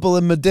herbal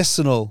and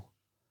medicinal.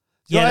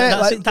 Yeah,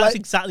 Right? that's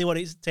exactly what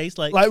it tastes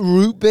like. Like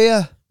root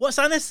beer. What's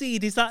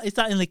aniseed? Is that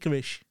in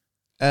licorice?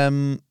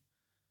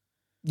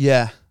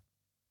 Yeah.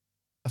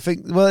 I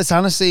think. Well, it's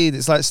aniseed.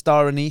 It's like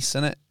star anise,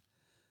 isn't it?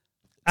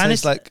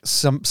 It's like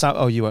some.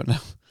 Oh, you won't know.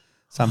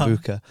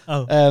 Sambuca.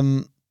 Oh.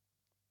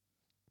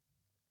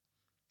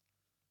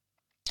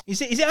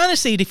 Is it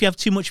aniseed? If you have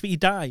too much of it, you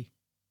die.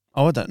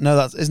 Oh, I don't know.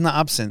 Isn't that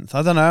absinthe?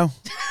 I don't know.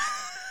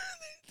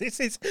 This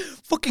is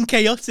fucking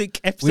chaotic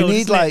episode. We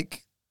need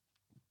like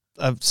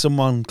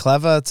someone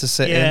clever to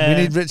sit in.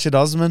 We need Richard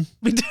Osman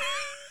We do.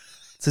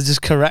 to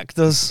just correct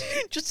us.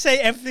 Just say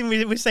everything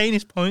we're saying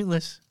is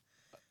pointless.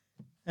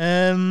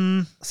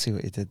 See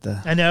what you did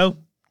there. I know.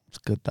 It's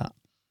good that.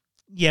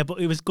 Yeah, but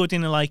it was good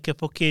in a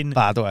fucking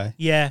Bad way.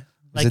 Yeah,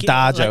 It's a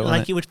dad joke,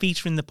 like it would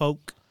feature in the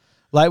Poke.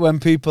 Like when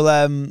people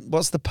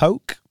what's the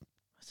Poke?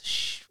 It's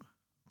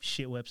a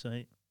shit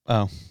website.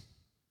 Oh.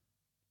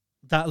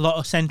 That a lot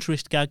of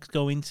centrist gags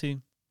go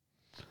into.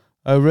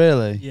 Oh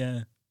really?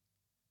 Yeah.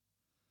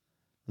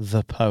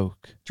 The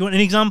Poke. Do you want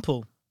an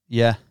example?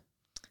 Yeah.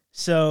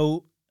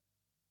 So,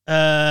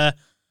 this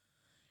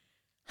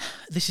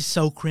is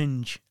so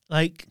cringe.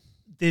 Like,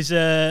 there's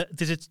a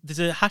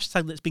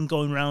hashtag that's been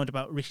going around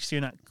about Rishi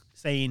Sunak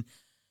saying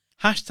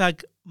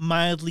hashtag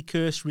mildly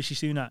curse Rishi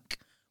Sunak,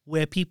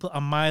 where people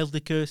are mildly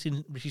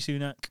cursing Rishi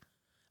Sunak.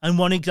 And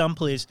one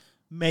example is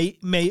may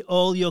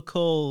all your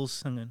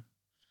calls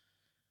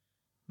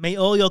may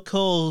all your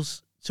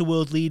calls to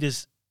world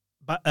leaders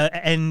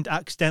end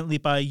accidentally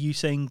by you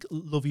saying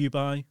love you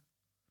bye.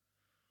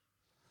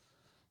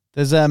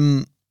 There's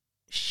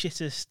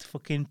shittest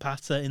fucking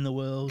patter in the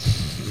world.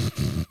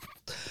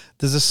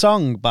 There's a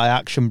song by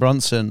Action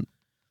Bronson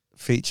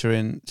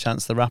featuring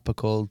Chance the Rapper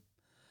called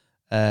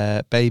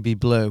Baby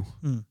Blue.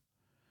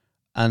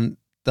 And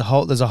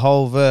there's a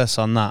whole verse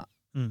on that.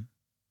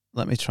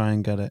 Let me try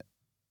and get it.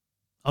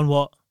 On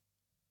what?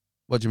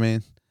 What do you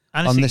mean?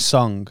 Aniseed? On this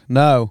song.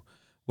 No,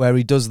 where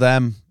he does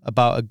them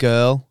about a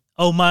girl.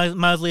 Oh,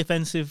 mildly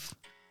offensive.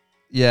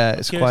 Yeah,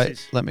 it's curses.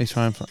 quite... Let me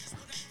try and...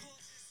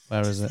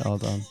 Where is it?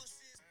 Hold on.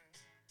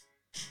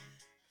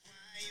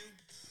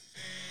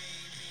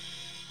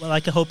 Well,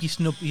 like I hope you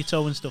snub your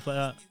toe and stuff like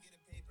that.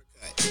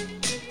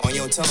 On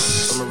your tongue,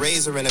 from a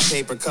razor and a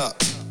paper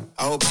cup.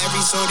 I hope every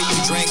soda you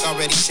drank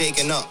already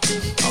shaken up.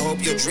 I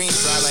hope your dreams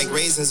dry like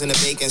raisins in a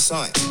baking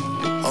sun.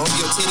 I hope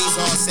your titties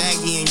all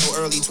saggy in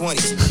your early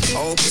 20s. I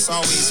hope it's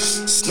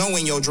always snow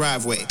in your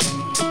driveway.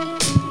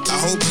 I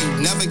hope you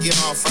never get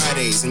off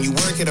Fridays and you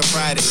work at a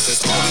Fridays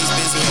that's always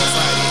busy on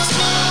Fridays.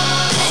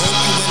 I hope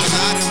you win the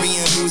lottery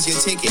and lose your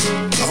ticket.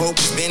 I hope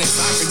it's Ben and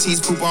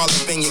Socrates poop all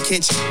up in your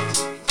kitchen.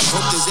 I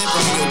hope the zipper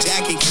on your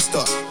jacket gets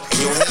stuck and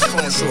your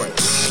headphones short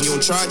and your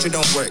charger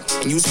don't work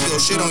and you spill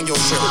shit on your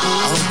shirt.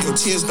 I hope your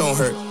tears don't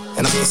hurt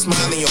and I can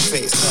smile in your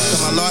face.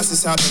 Cause my loss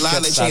is how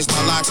Delilah changed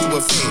my locks to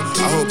a fade.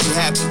 I hope you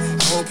happy.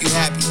 I hope you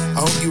happy.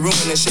 I hope you ruin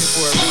this shit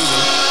for a reason.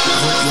 I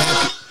hope you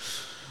happy.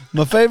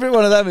 My favourite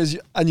one of them is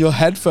and your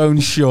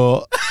headphones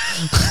short.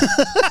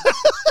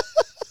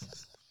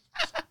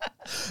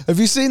 Have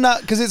you seen that?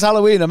 Because it's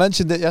Halloween. I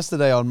mentioned it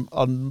yesterday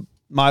on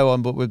my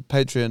one, but with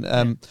Patreon.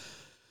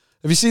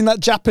 Have you seen that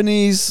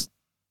Japanese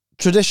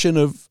tradition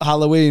of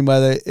Halloween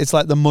where it's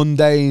like the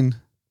mundane?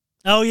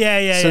 Oh,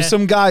 yeah. So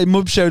some guy,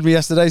 Mub showed me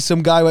yesterday,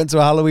 some guy went to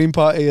a Halloween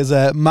party as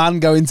a man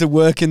going to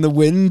work in the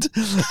wind.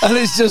 And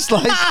it's just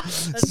like,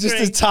 it's just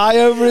great. a tie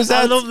over his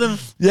head. I love them.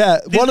 Yeah.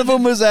 One of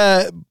them was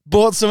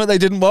bought something they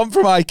didn't want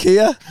from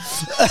IKEA.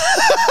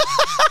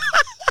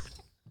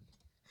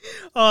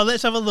 Oh,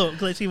 let's have a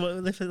look. Let's see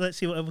what we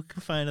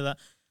can find of that.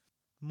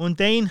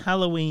 Mundane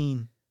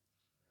Halloween.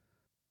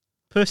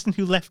 Person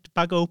who left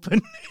bag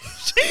open.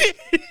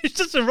 It's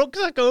just a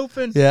rucksack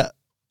open. Yeah.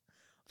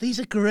 These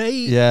are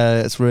great. Yeah,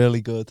 it's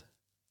really good.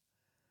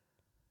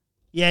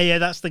 Yeah,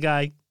 that's the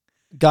guy.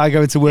 Guy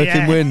going to work in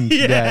Yeah. wind.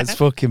 Yeah. Yeah, it's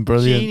fucking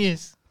brilliant.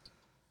 Genius.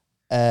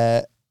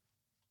 Uh,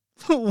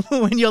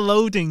 When you're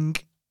loading.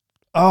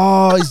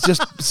 oh, he's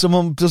just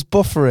someone just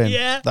buffering.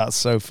 Yeah. That's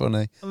so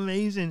funny.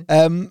 Amazing.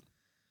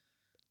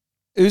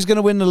 Who's going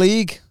to win the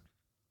league?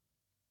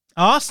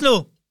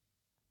 Arsenal.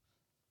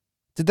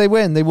 Did they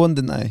win? They won,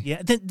 didn't they?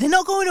 Yeah, they're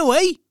not going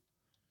away.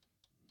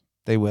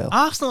 They will.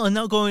 Arsenal are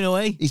not going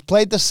away. He's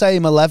played the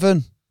same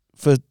 11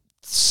 for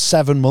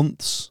 7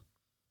 months.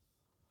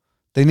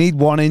 They need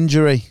one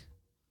injury.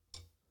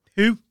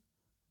 Who?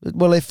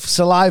 Well, if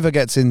Saliva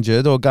gets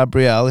injured or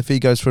Gabriel, if he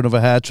goes for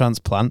another hair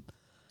transplant,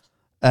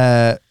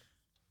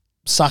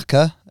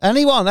 Saka,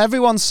 anyone,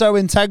 everyone's so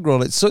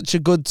integral. It's such a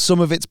good sum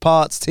of its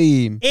parts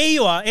team. Here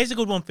you are. Here's a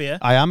good one for you.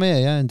 I am here,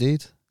 yeah,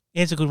 indeed.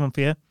 Here's a good one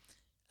for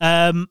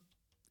you.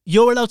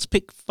 You're allowed to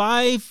pick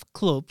 5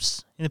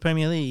 clubs in the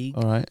Premier League,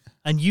 All right.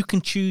 and you can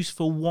choose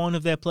for one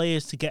of their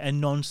players to get a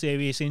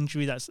non-serious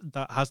injury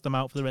that has them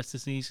out for the rest of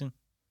the season.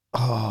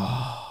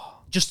 Oh.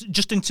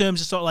 Just in terms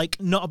of sort of like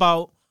not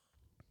about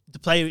the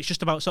player, it's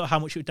just about sort of how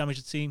much it would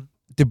damage the team.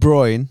 De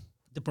Bruyne.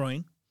 De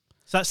Bruyne.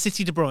 So that's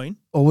City De Bruyne.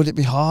 Or would it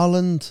be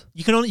Haaland?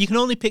 You can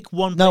only pick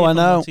one No, player I from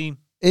know. one team.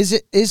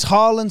 Is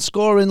Haaland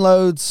scoring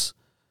loads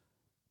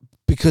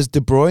because De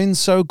Bruyne's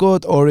so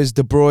good, or is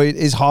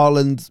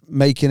Haaland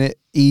making it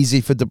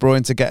easy for De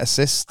Bruyne to get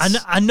assists?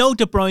 I know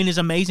De Bruyne is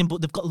amazing,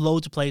 but they've got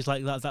loads of players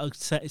like that that'll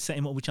set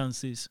him up with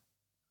chances.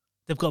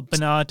 They've got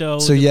Bernardo.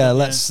 So yeah,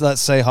 let's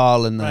say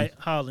Haaland then. Right,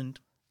 Haaland.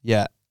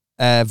 Yeah.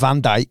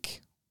 Van Dijk,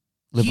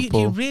 Liverpool. Do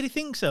you really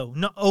think so?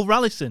 Not over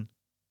Alisson.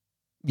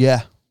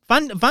 Yeah.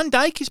 Van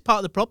Dijk is part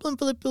of the problem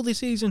for Liverpool this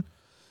season.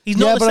 He's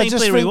not the but I same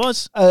just player he think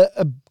was.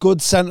 A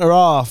good centre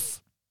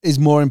half is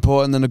more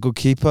important than a good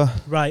keeper.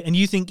 Right, and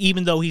you think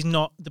even though he's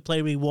not the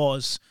player he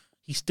was,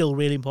 he's still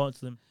really important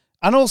to them.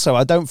 And also,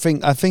 I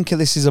think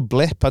this is a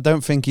blip. I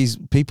don't think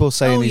people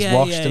saying he's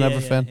washed and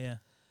everything. Yeah.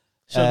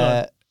 So, go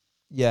on.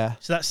 Yeah.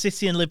 So that's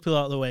City and Liverpool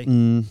out of the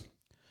way.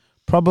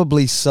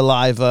 Probably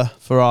Saliva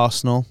for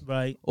Arsenal.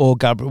 Right. Or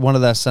one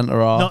of their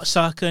centre half. Not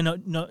Saka,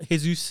 not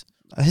Jesus.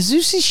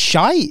 Jesus is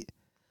shite.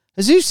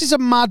 Jesus is a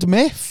mad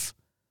myth.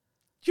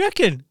 Do you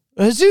reckon?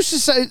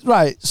 Jesus is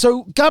right.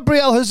 So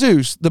Gabriel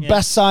Jesus, the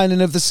best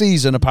signing of the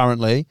season,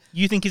 apparently.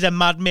 You think he's a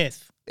mad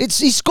myth?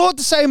 He scored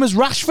the same as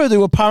Rashford,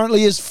 who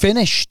apparently is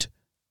finished.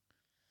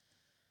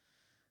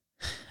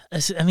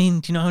 I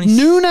mean, do you know how many...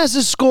 Nunes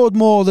has scored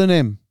more than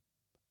him.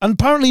 And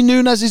apparently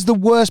Nunes is the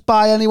worst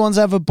buy anyone's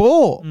ever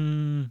bought.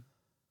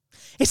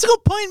 It's a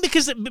good point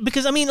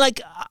because I mean,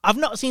 like, I've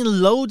not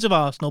seen loads of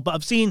Arsenal, but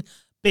I've seen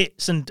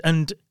bits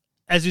and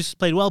Jesus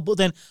played well. But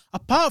then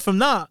apart from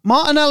that...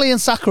 Martinelli and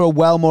Saka are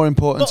well more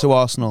important to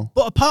Arsenal.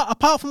 But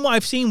apart from what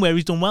I've seen where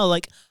he's done well,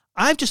 like,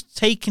 I've just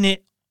taken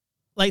it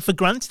like for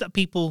granted that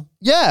people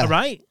are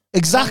right.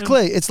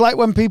 Exactly. It's like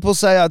when people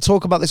say, I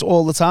talk about this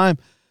all the time,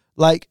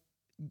 like,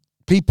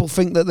 people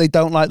think that they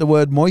don't like the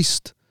word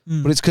moist.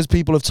 But it's because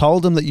people have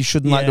told them that you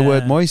shouldn't like the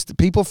word moist.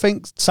 People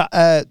think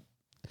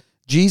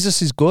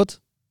Jesus is good.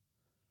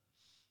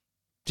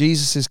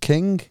 Jesus is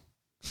king.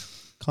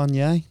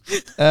 Kanye.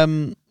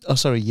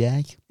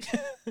 Yay.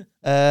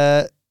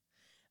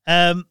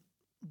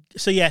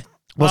 So yeah.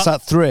 What's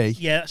that, 3?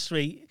 Yeah, that's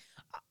 3.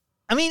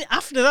 I mean,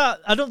 after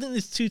that, I don't think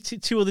there's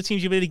two other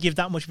teams you really give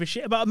that much of a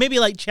shit about. Maybe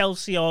like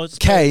Chelsea or Spurs.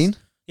 Kane.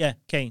 Yeah,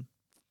 Kane.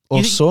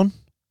 Or Son.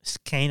 It's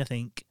Kane, I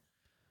think.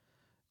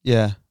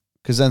 Yeah.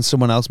 Because then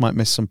someone else might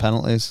miss some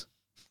penalties.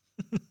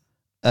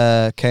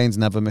 Kane's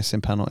never missing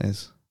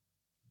penalties.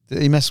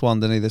 He missed one,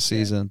 didn't he, this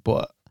season?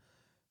 But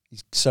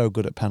he's so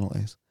good at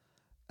penalties.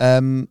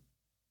 And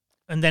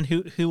then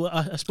who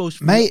I suppose...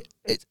 Mate,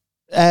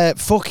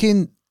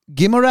 fucking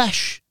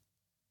Guimaraes.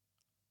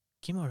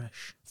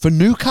 Guimaraes. For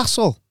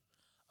Newcastle.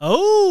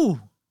 Oh!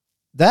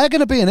 They're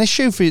going to be an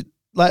issue for you.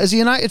 Like, as a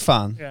United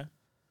fan, yeah,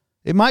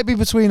 it might be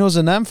between us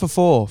and them for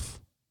 4th.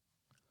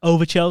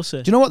 Over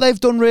Chelsea. Do you know what they've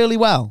done really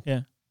well?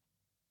 Yeah.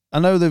 I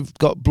know they've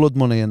got blood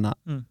money in that,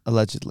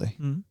 allegedly.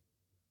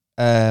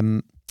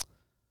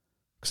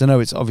 Because I know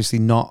it's obviously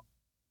not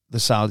the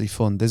Saudi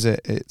fund, is it?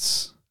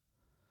 It's,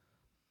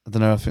 I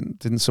don't know,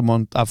 didn't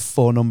someone have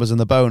 4 numbers in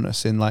the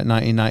bonus in like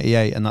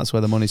 1998 and that's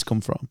where the money's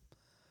come from?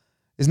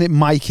 Isn't it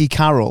Mikey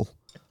Carroll?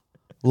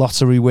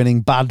 Lottery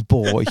winning bad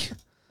boy.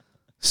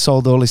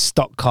 Sold all his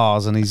stock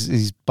cars and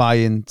he's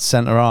buying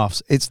centre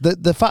halves. It's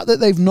the fact that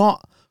they've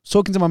not... I was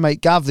talking to my mate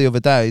Gav the other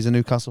day, he's a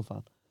Newcastle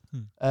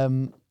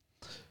fan.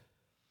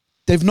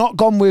 They've not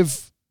gone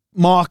with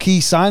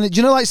marquee sign. Do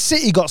you know, like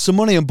City got some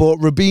money and bought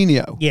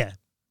Robinho? Yeah.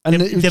 And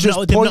it was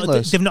just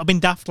pointless. They've not been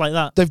daft like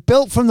that. They've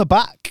built from the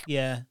back.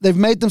 Yeah. They've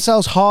made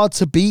themselves hard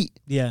to beat.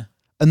 Yeah.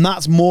 And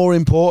that's more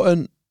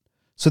important.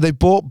 So they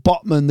bought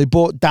Botman, they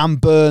bought Dan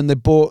Burn, they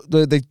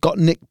got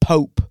Nick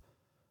Pope.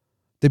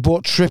 They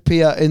bought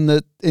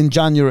Trippier in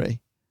January.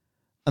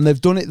 And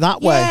they've done it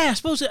that way. Yeah, I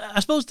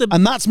suppose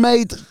and that's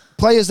made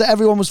players that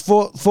everyone was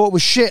thought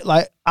was shit,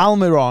 like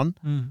Almiron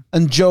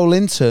and Joe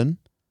Linton,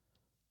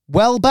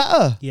 well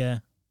better. Yeah.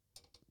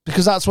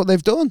 Because that's what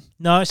they've done.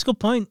 No, it's a good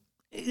point.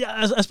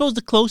 I suppose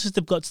the closest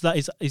they've got to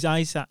that is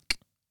Isaac.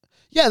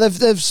 Yeah,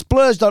 they've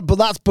splurged on, but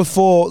that's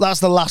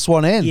the last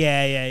one in.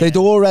 Yeah. They'd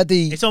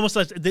already... It's almost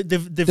like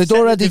they'd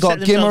already got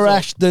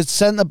Guimaraes,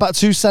 the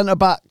two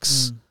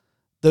centre-backs,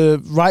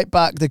 the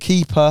right-back, the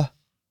keeper.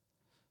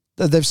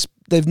 They've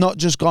they've not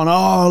just gone,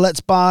 oh, let's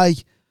buy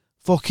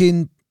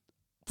fucking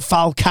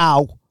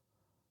Falcao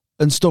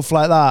and stuff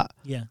like that.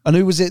 Yeah. And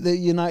who was it that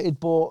United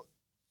bought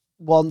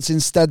once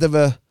instead of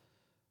a...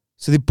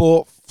 So they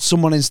bought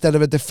someone instead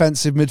of a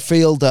defensive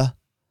midfielder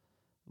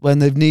when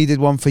they've needed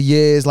one for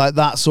years, like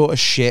that sort of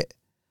shit.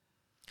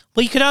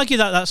 Well, you could argue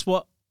that that's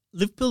what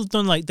Liverpool's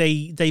done. Like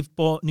they've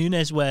bought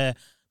Nunes where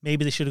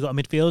maybe they should have got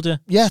a midfielder.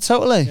 Yeah,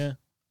 totally. Yeah.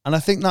 And I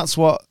think that's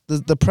what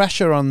the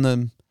pressure on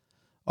them,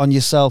 on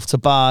yourself to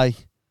buy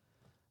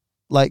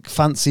like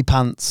fancy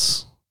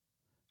pants.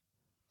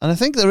 And I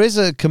think there is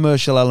a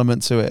commercial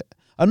element to it.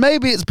 And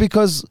maybe it's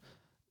because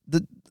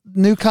the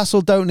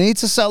Newcastle don't need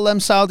to sell them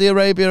Saudi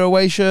Arabia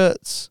away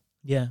shirts.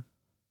 Yeah.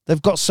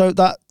 They've got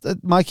that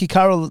Mikey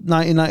Carroll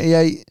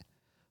 1998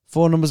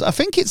 4 numbers. I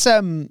think it's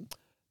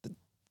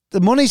the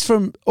money's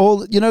from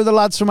all, the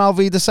lads from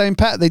Alvida St.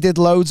 Pet. They did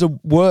loads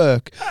of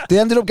work. They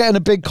ended up getting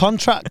a big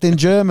contract in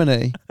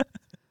Germany.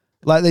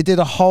 Like they did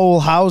a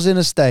whole housing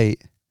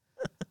estate.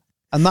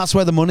 And that's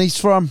where the money's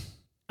from.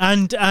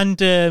 And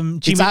Jimmy,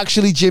 it's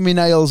actually Jimmy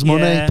Nail's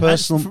money,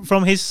 personal.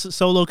 From his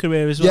solo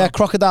career as well. Yeah,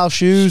 Crocodile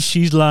Shoes.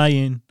 She's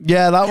lying.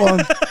 Yeah, that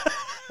one.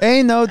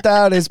 Ain't no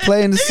doubt it's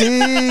plain to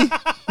see.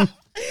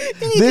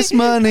 This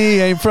money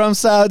ain't from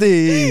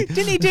Saudi.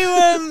 Didn't he do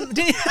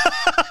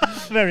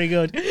very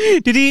good.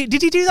 Did he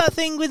do that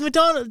thing with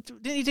Madonna?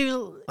 Didn't he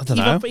do I don't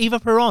know.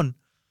 Eva Peron?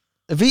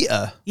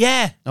 Evita?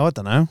 Yeah. Oh, I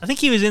don't know. I think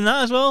he was in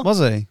that as well. Was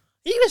he?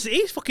 He was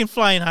fucking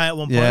flying high at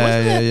one point,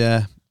 wasn't he?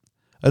 Yeah.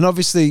 And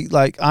obviously,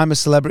 like, I'm a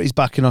Celebrity's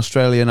back in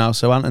Australia now,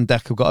 so Ant and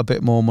Dec have got a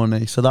bit more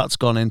money, so that's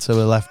gone into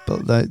a left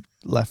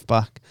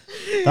back.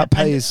 That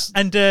pays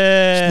and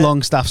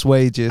Longstaff's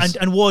wages.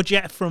 And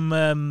Warjet from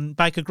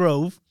Biker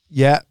Grove.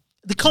 Yeah.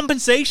 The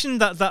compensation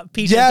that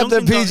PJ yeah,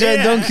 Duncan the PJ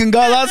and Duncan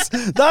got.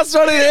 That's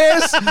what it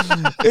is.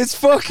 It's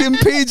fucking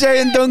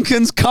PJ and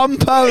Duncan's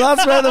compo.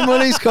 That's where the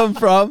money's come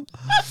from.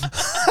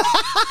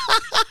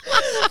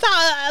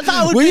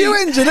 that would Were be, you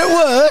injured at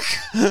work?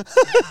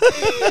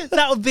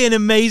 That would be an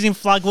amazing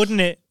flag, wouldn't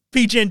it?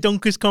 PJ and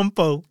Duncan's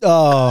compo.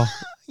 Oh.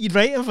 You'd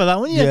rate him for that,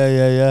 wouldn't you?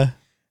 Yeah.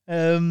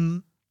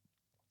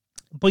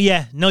 But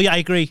yeah, I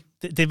agree.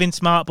 They've been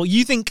smart. But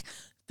you think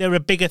they're a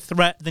bigger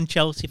threat than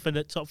Chelsea for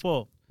the top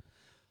 4?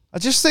 I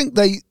just think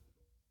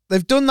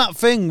they've done that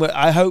thing where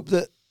I hope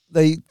that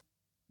they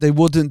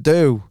wouldn't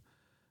do.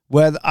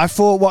 Where I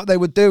thought what they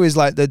would do is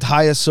like they'd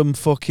hire some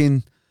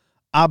fucking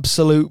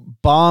absolute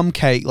barm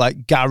cake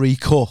like Gary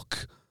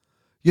Cook.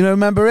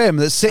 Remember him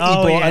that City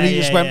bought and he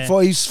just went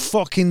for he's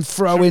fucking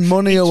throwing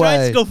money away. He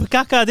tried to go for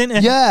Kaká, didn't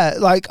he? Yeah,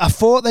 like I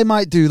thought they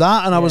might do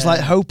that and I was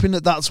like hoping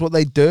that that's what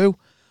they'd do.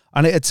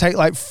 And it'd take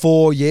like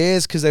 4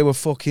 years because they were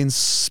fucking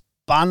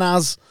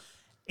spanners.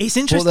 It's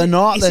interesting. But they're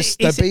not.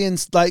 They're being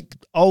like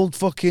old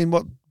fucking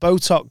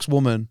Botox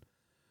woman.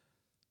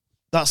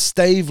 That's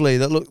Stavely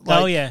that looked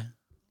like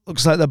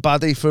looks like the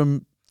baddie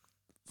from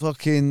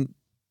fucking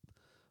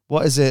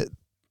what is it?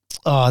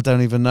 Oh, I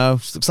don't even know.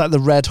 Looks like the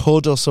Red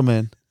Hood or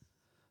something.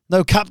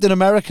 No, Captain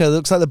America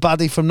looks like the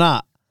baddie from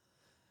that.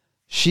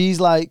 She's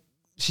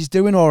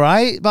doing all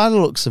right by the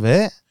looks of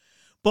it.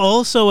 But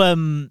also,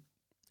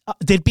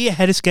 they'd be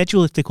ahead of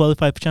schedule if they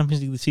qualified for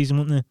Champions League this season,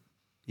 wouldn't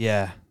they?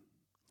 Yeah.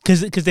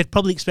 Because they'd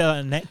probably expect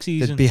that next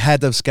season. They'd be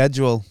ahead of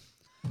schedule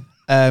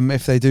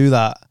if they do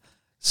that.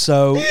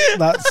 So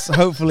that's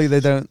hopefully they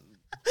don't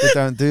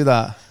do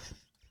that.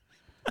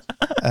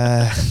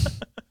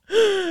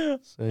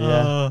 So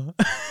yeah.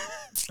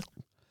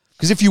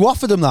 Because if you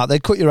offered them that,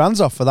 they'd cut your hands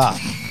off for that.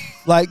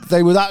 Like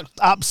they would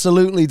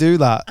absolutely do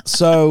that.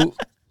 So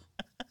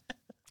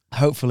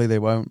hopefully they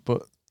won't.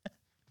 But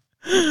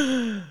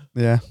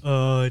yeah.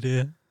 Oh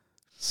dear.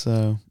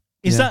 So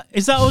is that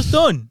us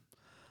done?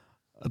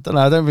 I don't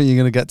know. I don't think you're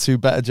going to get 2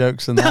 better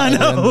jokes than that. I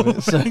know. At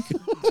the end of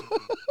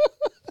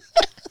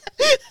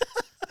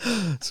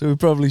it, so we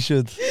probably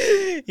should.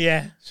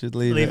 Yeah. Should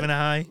leave it a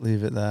high.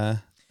 Leave it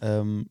there.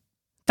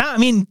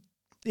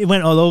 It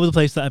went all over the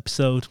place, that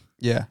episode.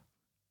 Yeah.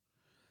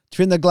 Do you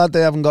think they're glad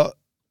they haven't got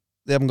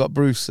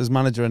Bruce as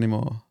manager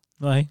anymore?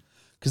 Why?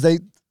 Because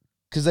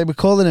they were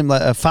calling him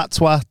like a fat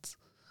twat.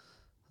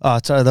 Oh, I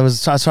tried to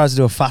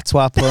do a fat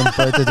twat pun,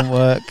 but it didn't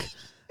work.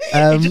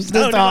 I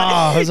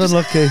was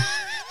unlucky.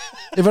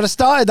 If I'd have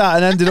started that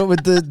and ended up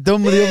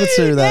done with the other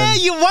 2, then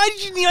why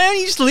don't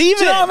you just leave it?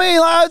 Do you know what I mean?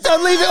 Like,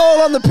 I'd leave it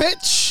all on the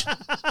pitch.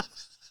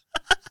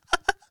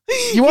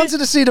 You wanted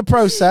to see the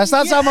process.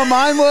 That's how my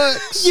mind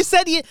works. You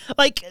said you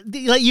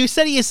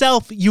said it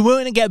yourself. You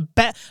weren't gonna get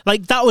better.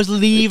 Like that was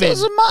leaving. It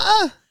doesn't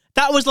matter.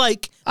 That was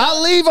like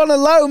I'll leave on a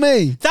low,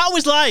 me. That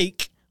was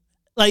like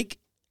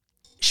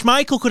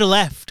Schmeichel could have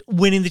left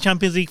winning the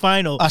Champions League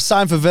final. I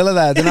signed for Villa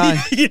there, didn't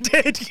I? You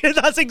did.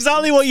 That's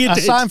exactly what you did.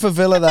 I signed for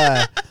Villa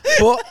there,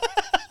 but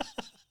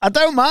I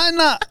don't mind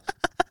that.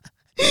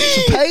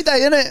 It's a payday,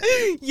 innit?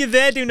 You're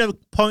there doing a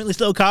pointless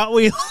little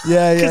cartwheel.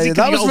 Yeah.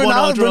 That was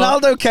Ronaldo.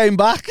 Ronaldo came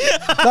back.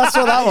 That's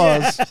what that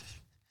was.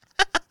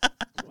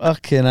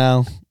 Fucking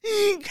hell.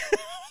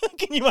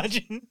 Can you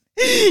imagine?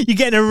 You're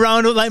getting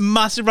a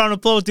massive round of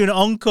applause doing an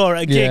encore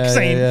at a gig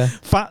saying,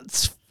 fat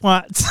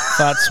swat.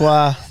 Fat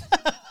swat.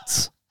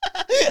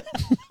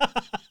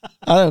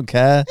 I don't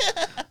care.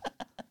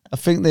 I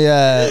think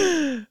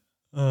the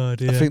Oh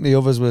dear. I think the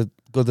others were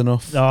good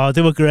enough. Oh,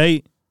 they were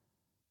great.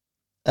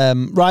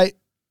 Right,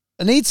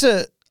 I need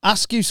to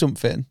ask you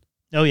something.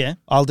 Oh yeah.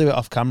 I'll do it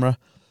off camera,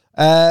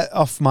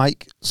 off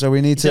mic. So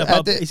we need Is it to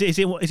about, edit. is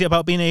it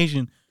about being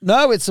Asian?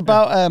 No, it's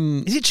about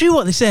Is it true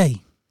what they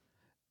say?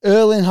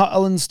 Erling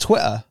Haaland's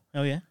Twitter.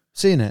 Oh yeah.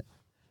 Seen it?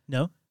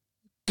 No.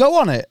 Go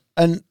on it.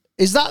 And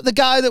is that the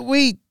guy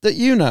that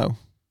you know?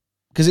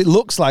 Because it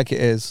looks like it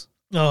is.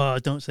 Oh,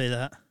 don't say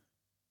that.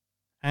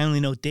 I only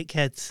know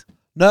dickheads.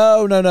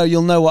 No.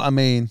 You'll know what I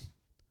mean.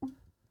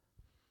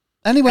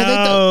 Anyway,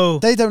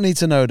 they don't need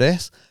to know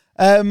this.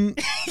 But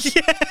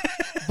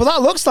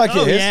that looks like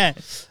it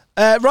is.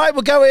 Yeah. Right,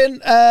 we're going.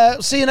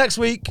 See you next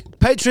week.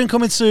 Patreon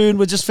coming soon.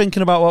 We're just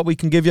thinking about what we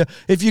can give you.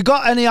 If you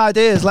got any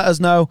ideas, let us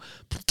know.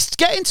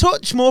 Get in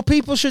touch. More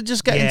people should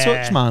just get in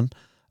touch, man.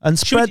 And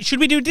spread.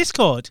 Should we do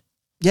Discord?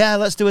 Yeah,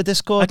 let's do a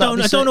Discord. I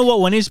don't know what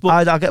one is,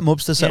 but I'll get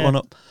Mubs to set one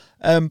up.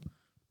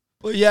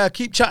 But yeah,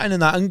 keep chatting in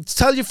that and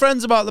tell your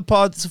friends about the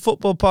pod. It's a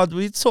football pod.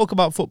 We talk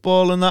about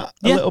football and that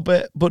a little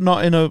bit, but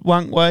not in a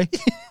wank way.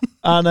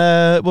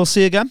 And we'll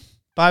see you again.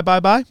 Bye.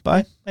 Bye.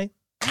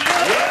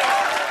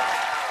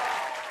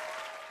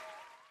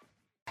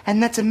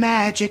 And that's a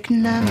magic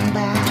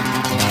number.